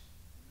flesh,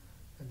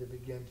 and to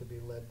begin to be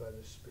led by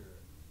the Spirit.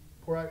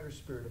 Pour out your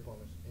Spirit upon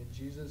us. In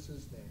Jesus'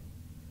 name,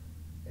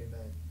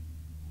 amen.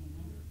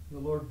 Amen. The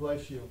Lord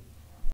bless you.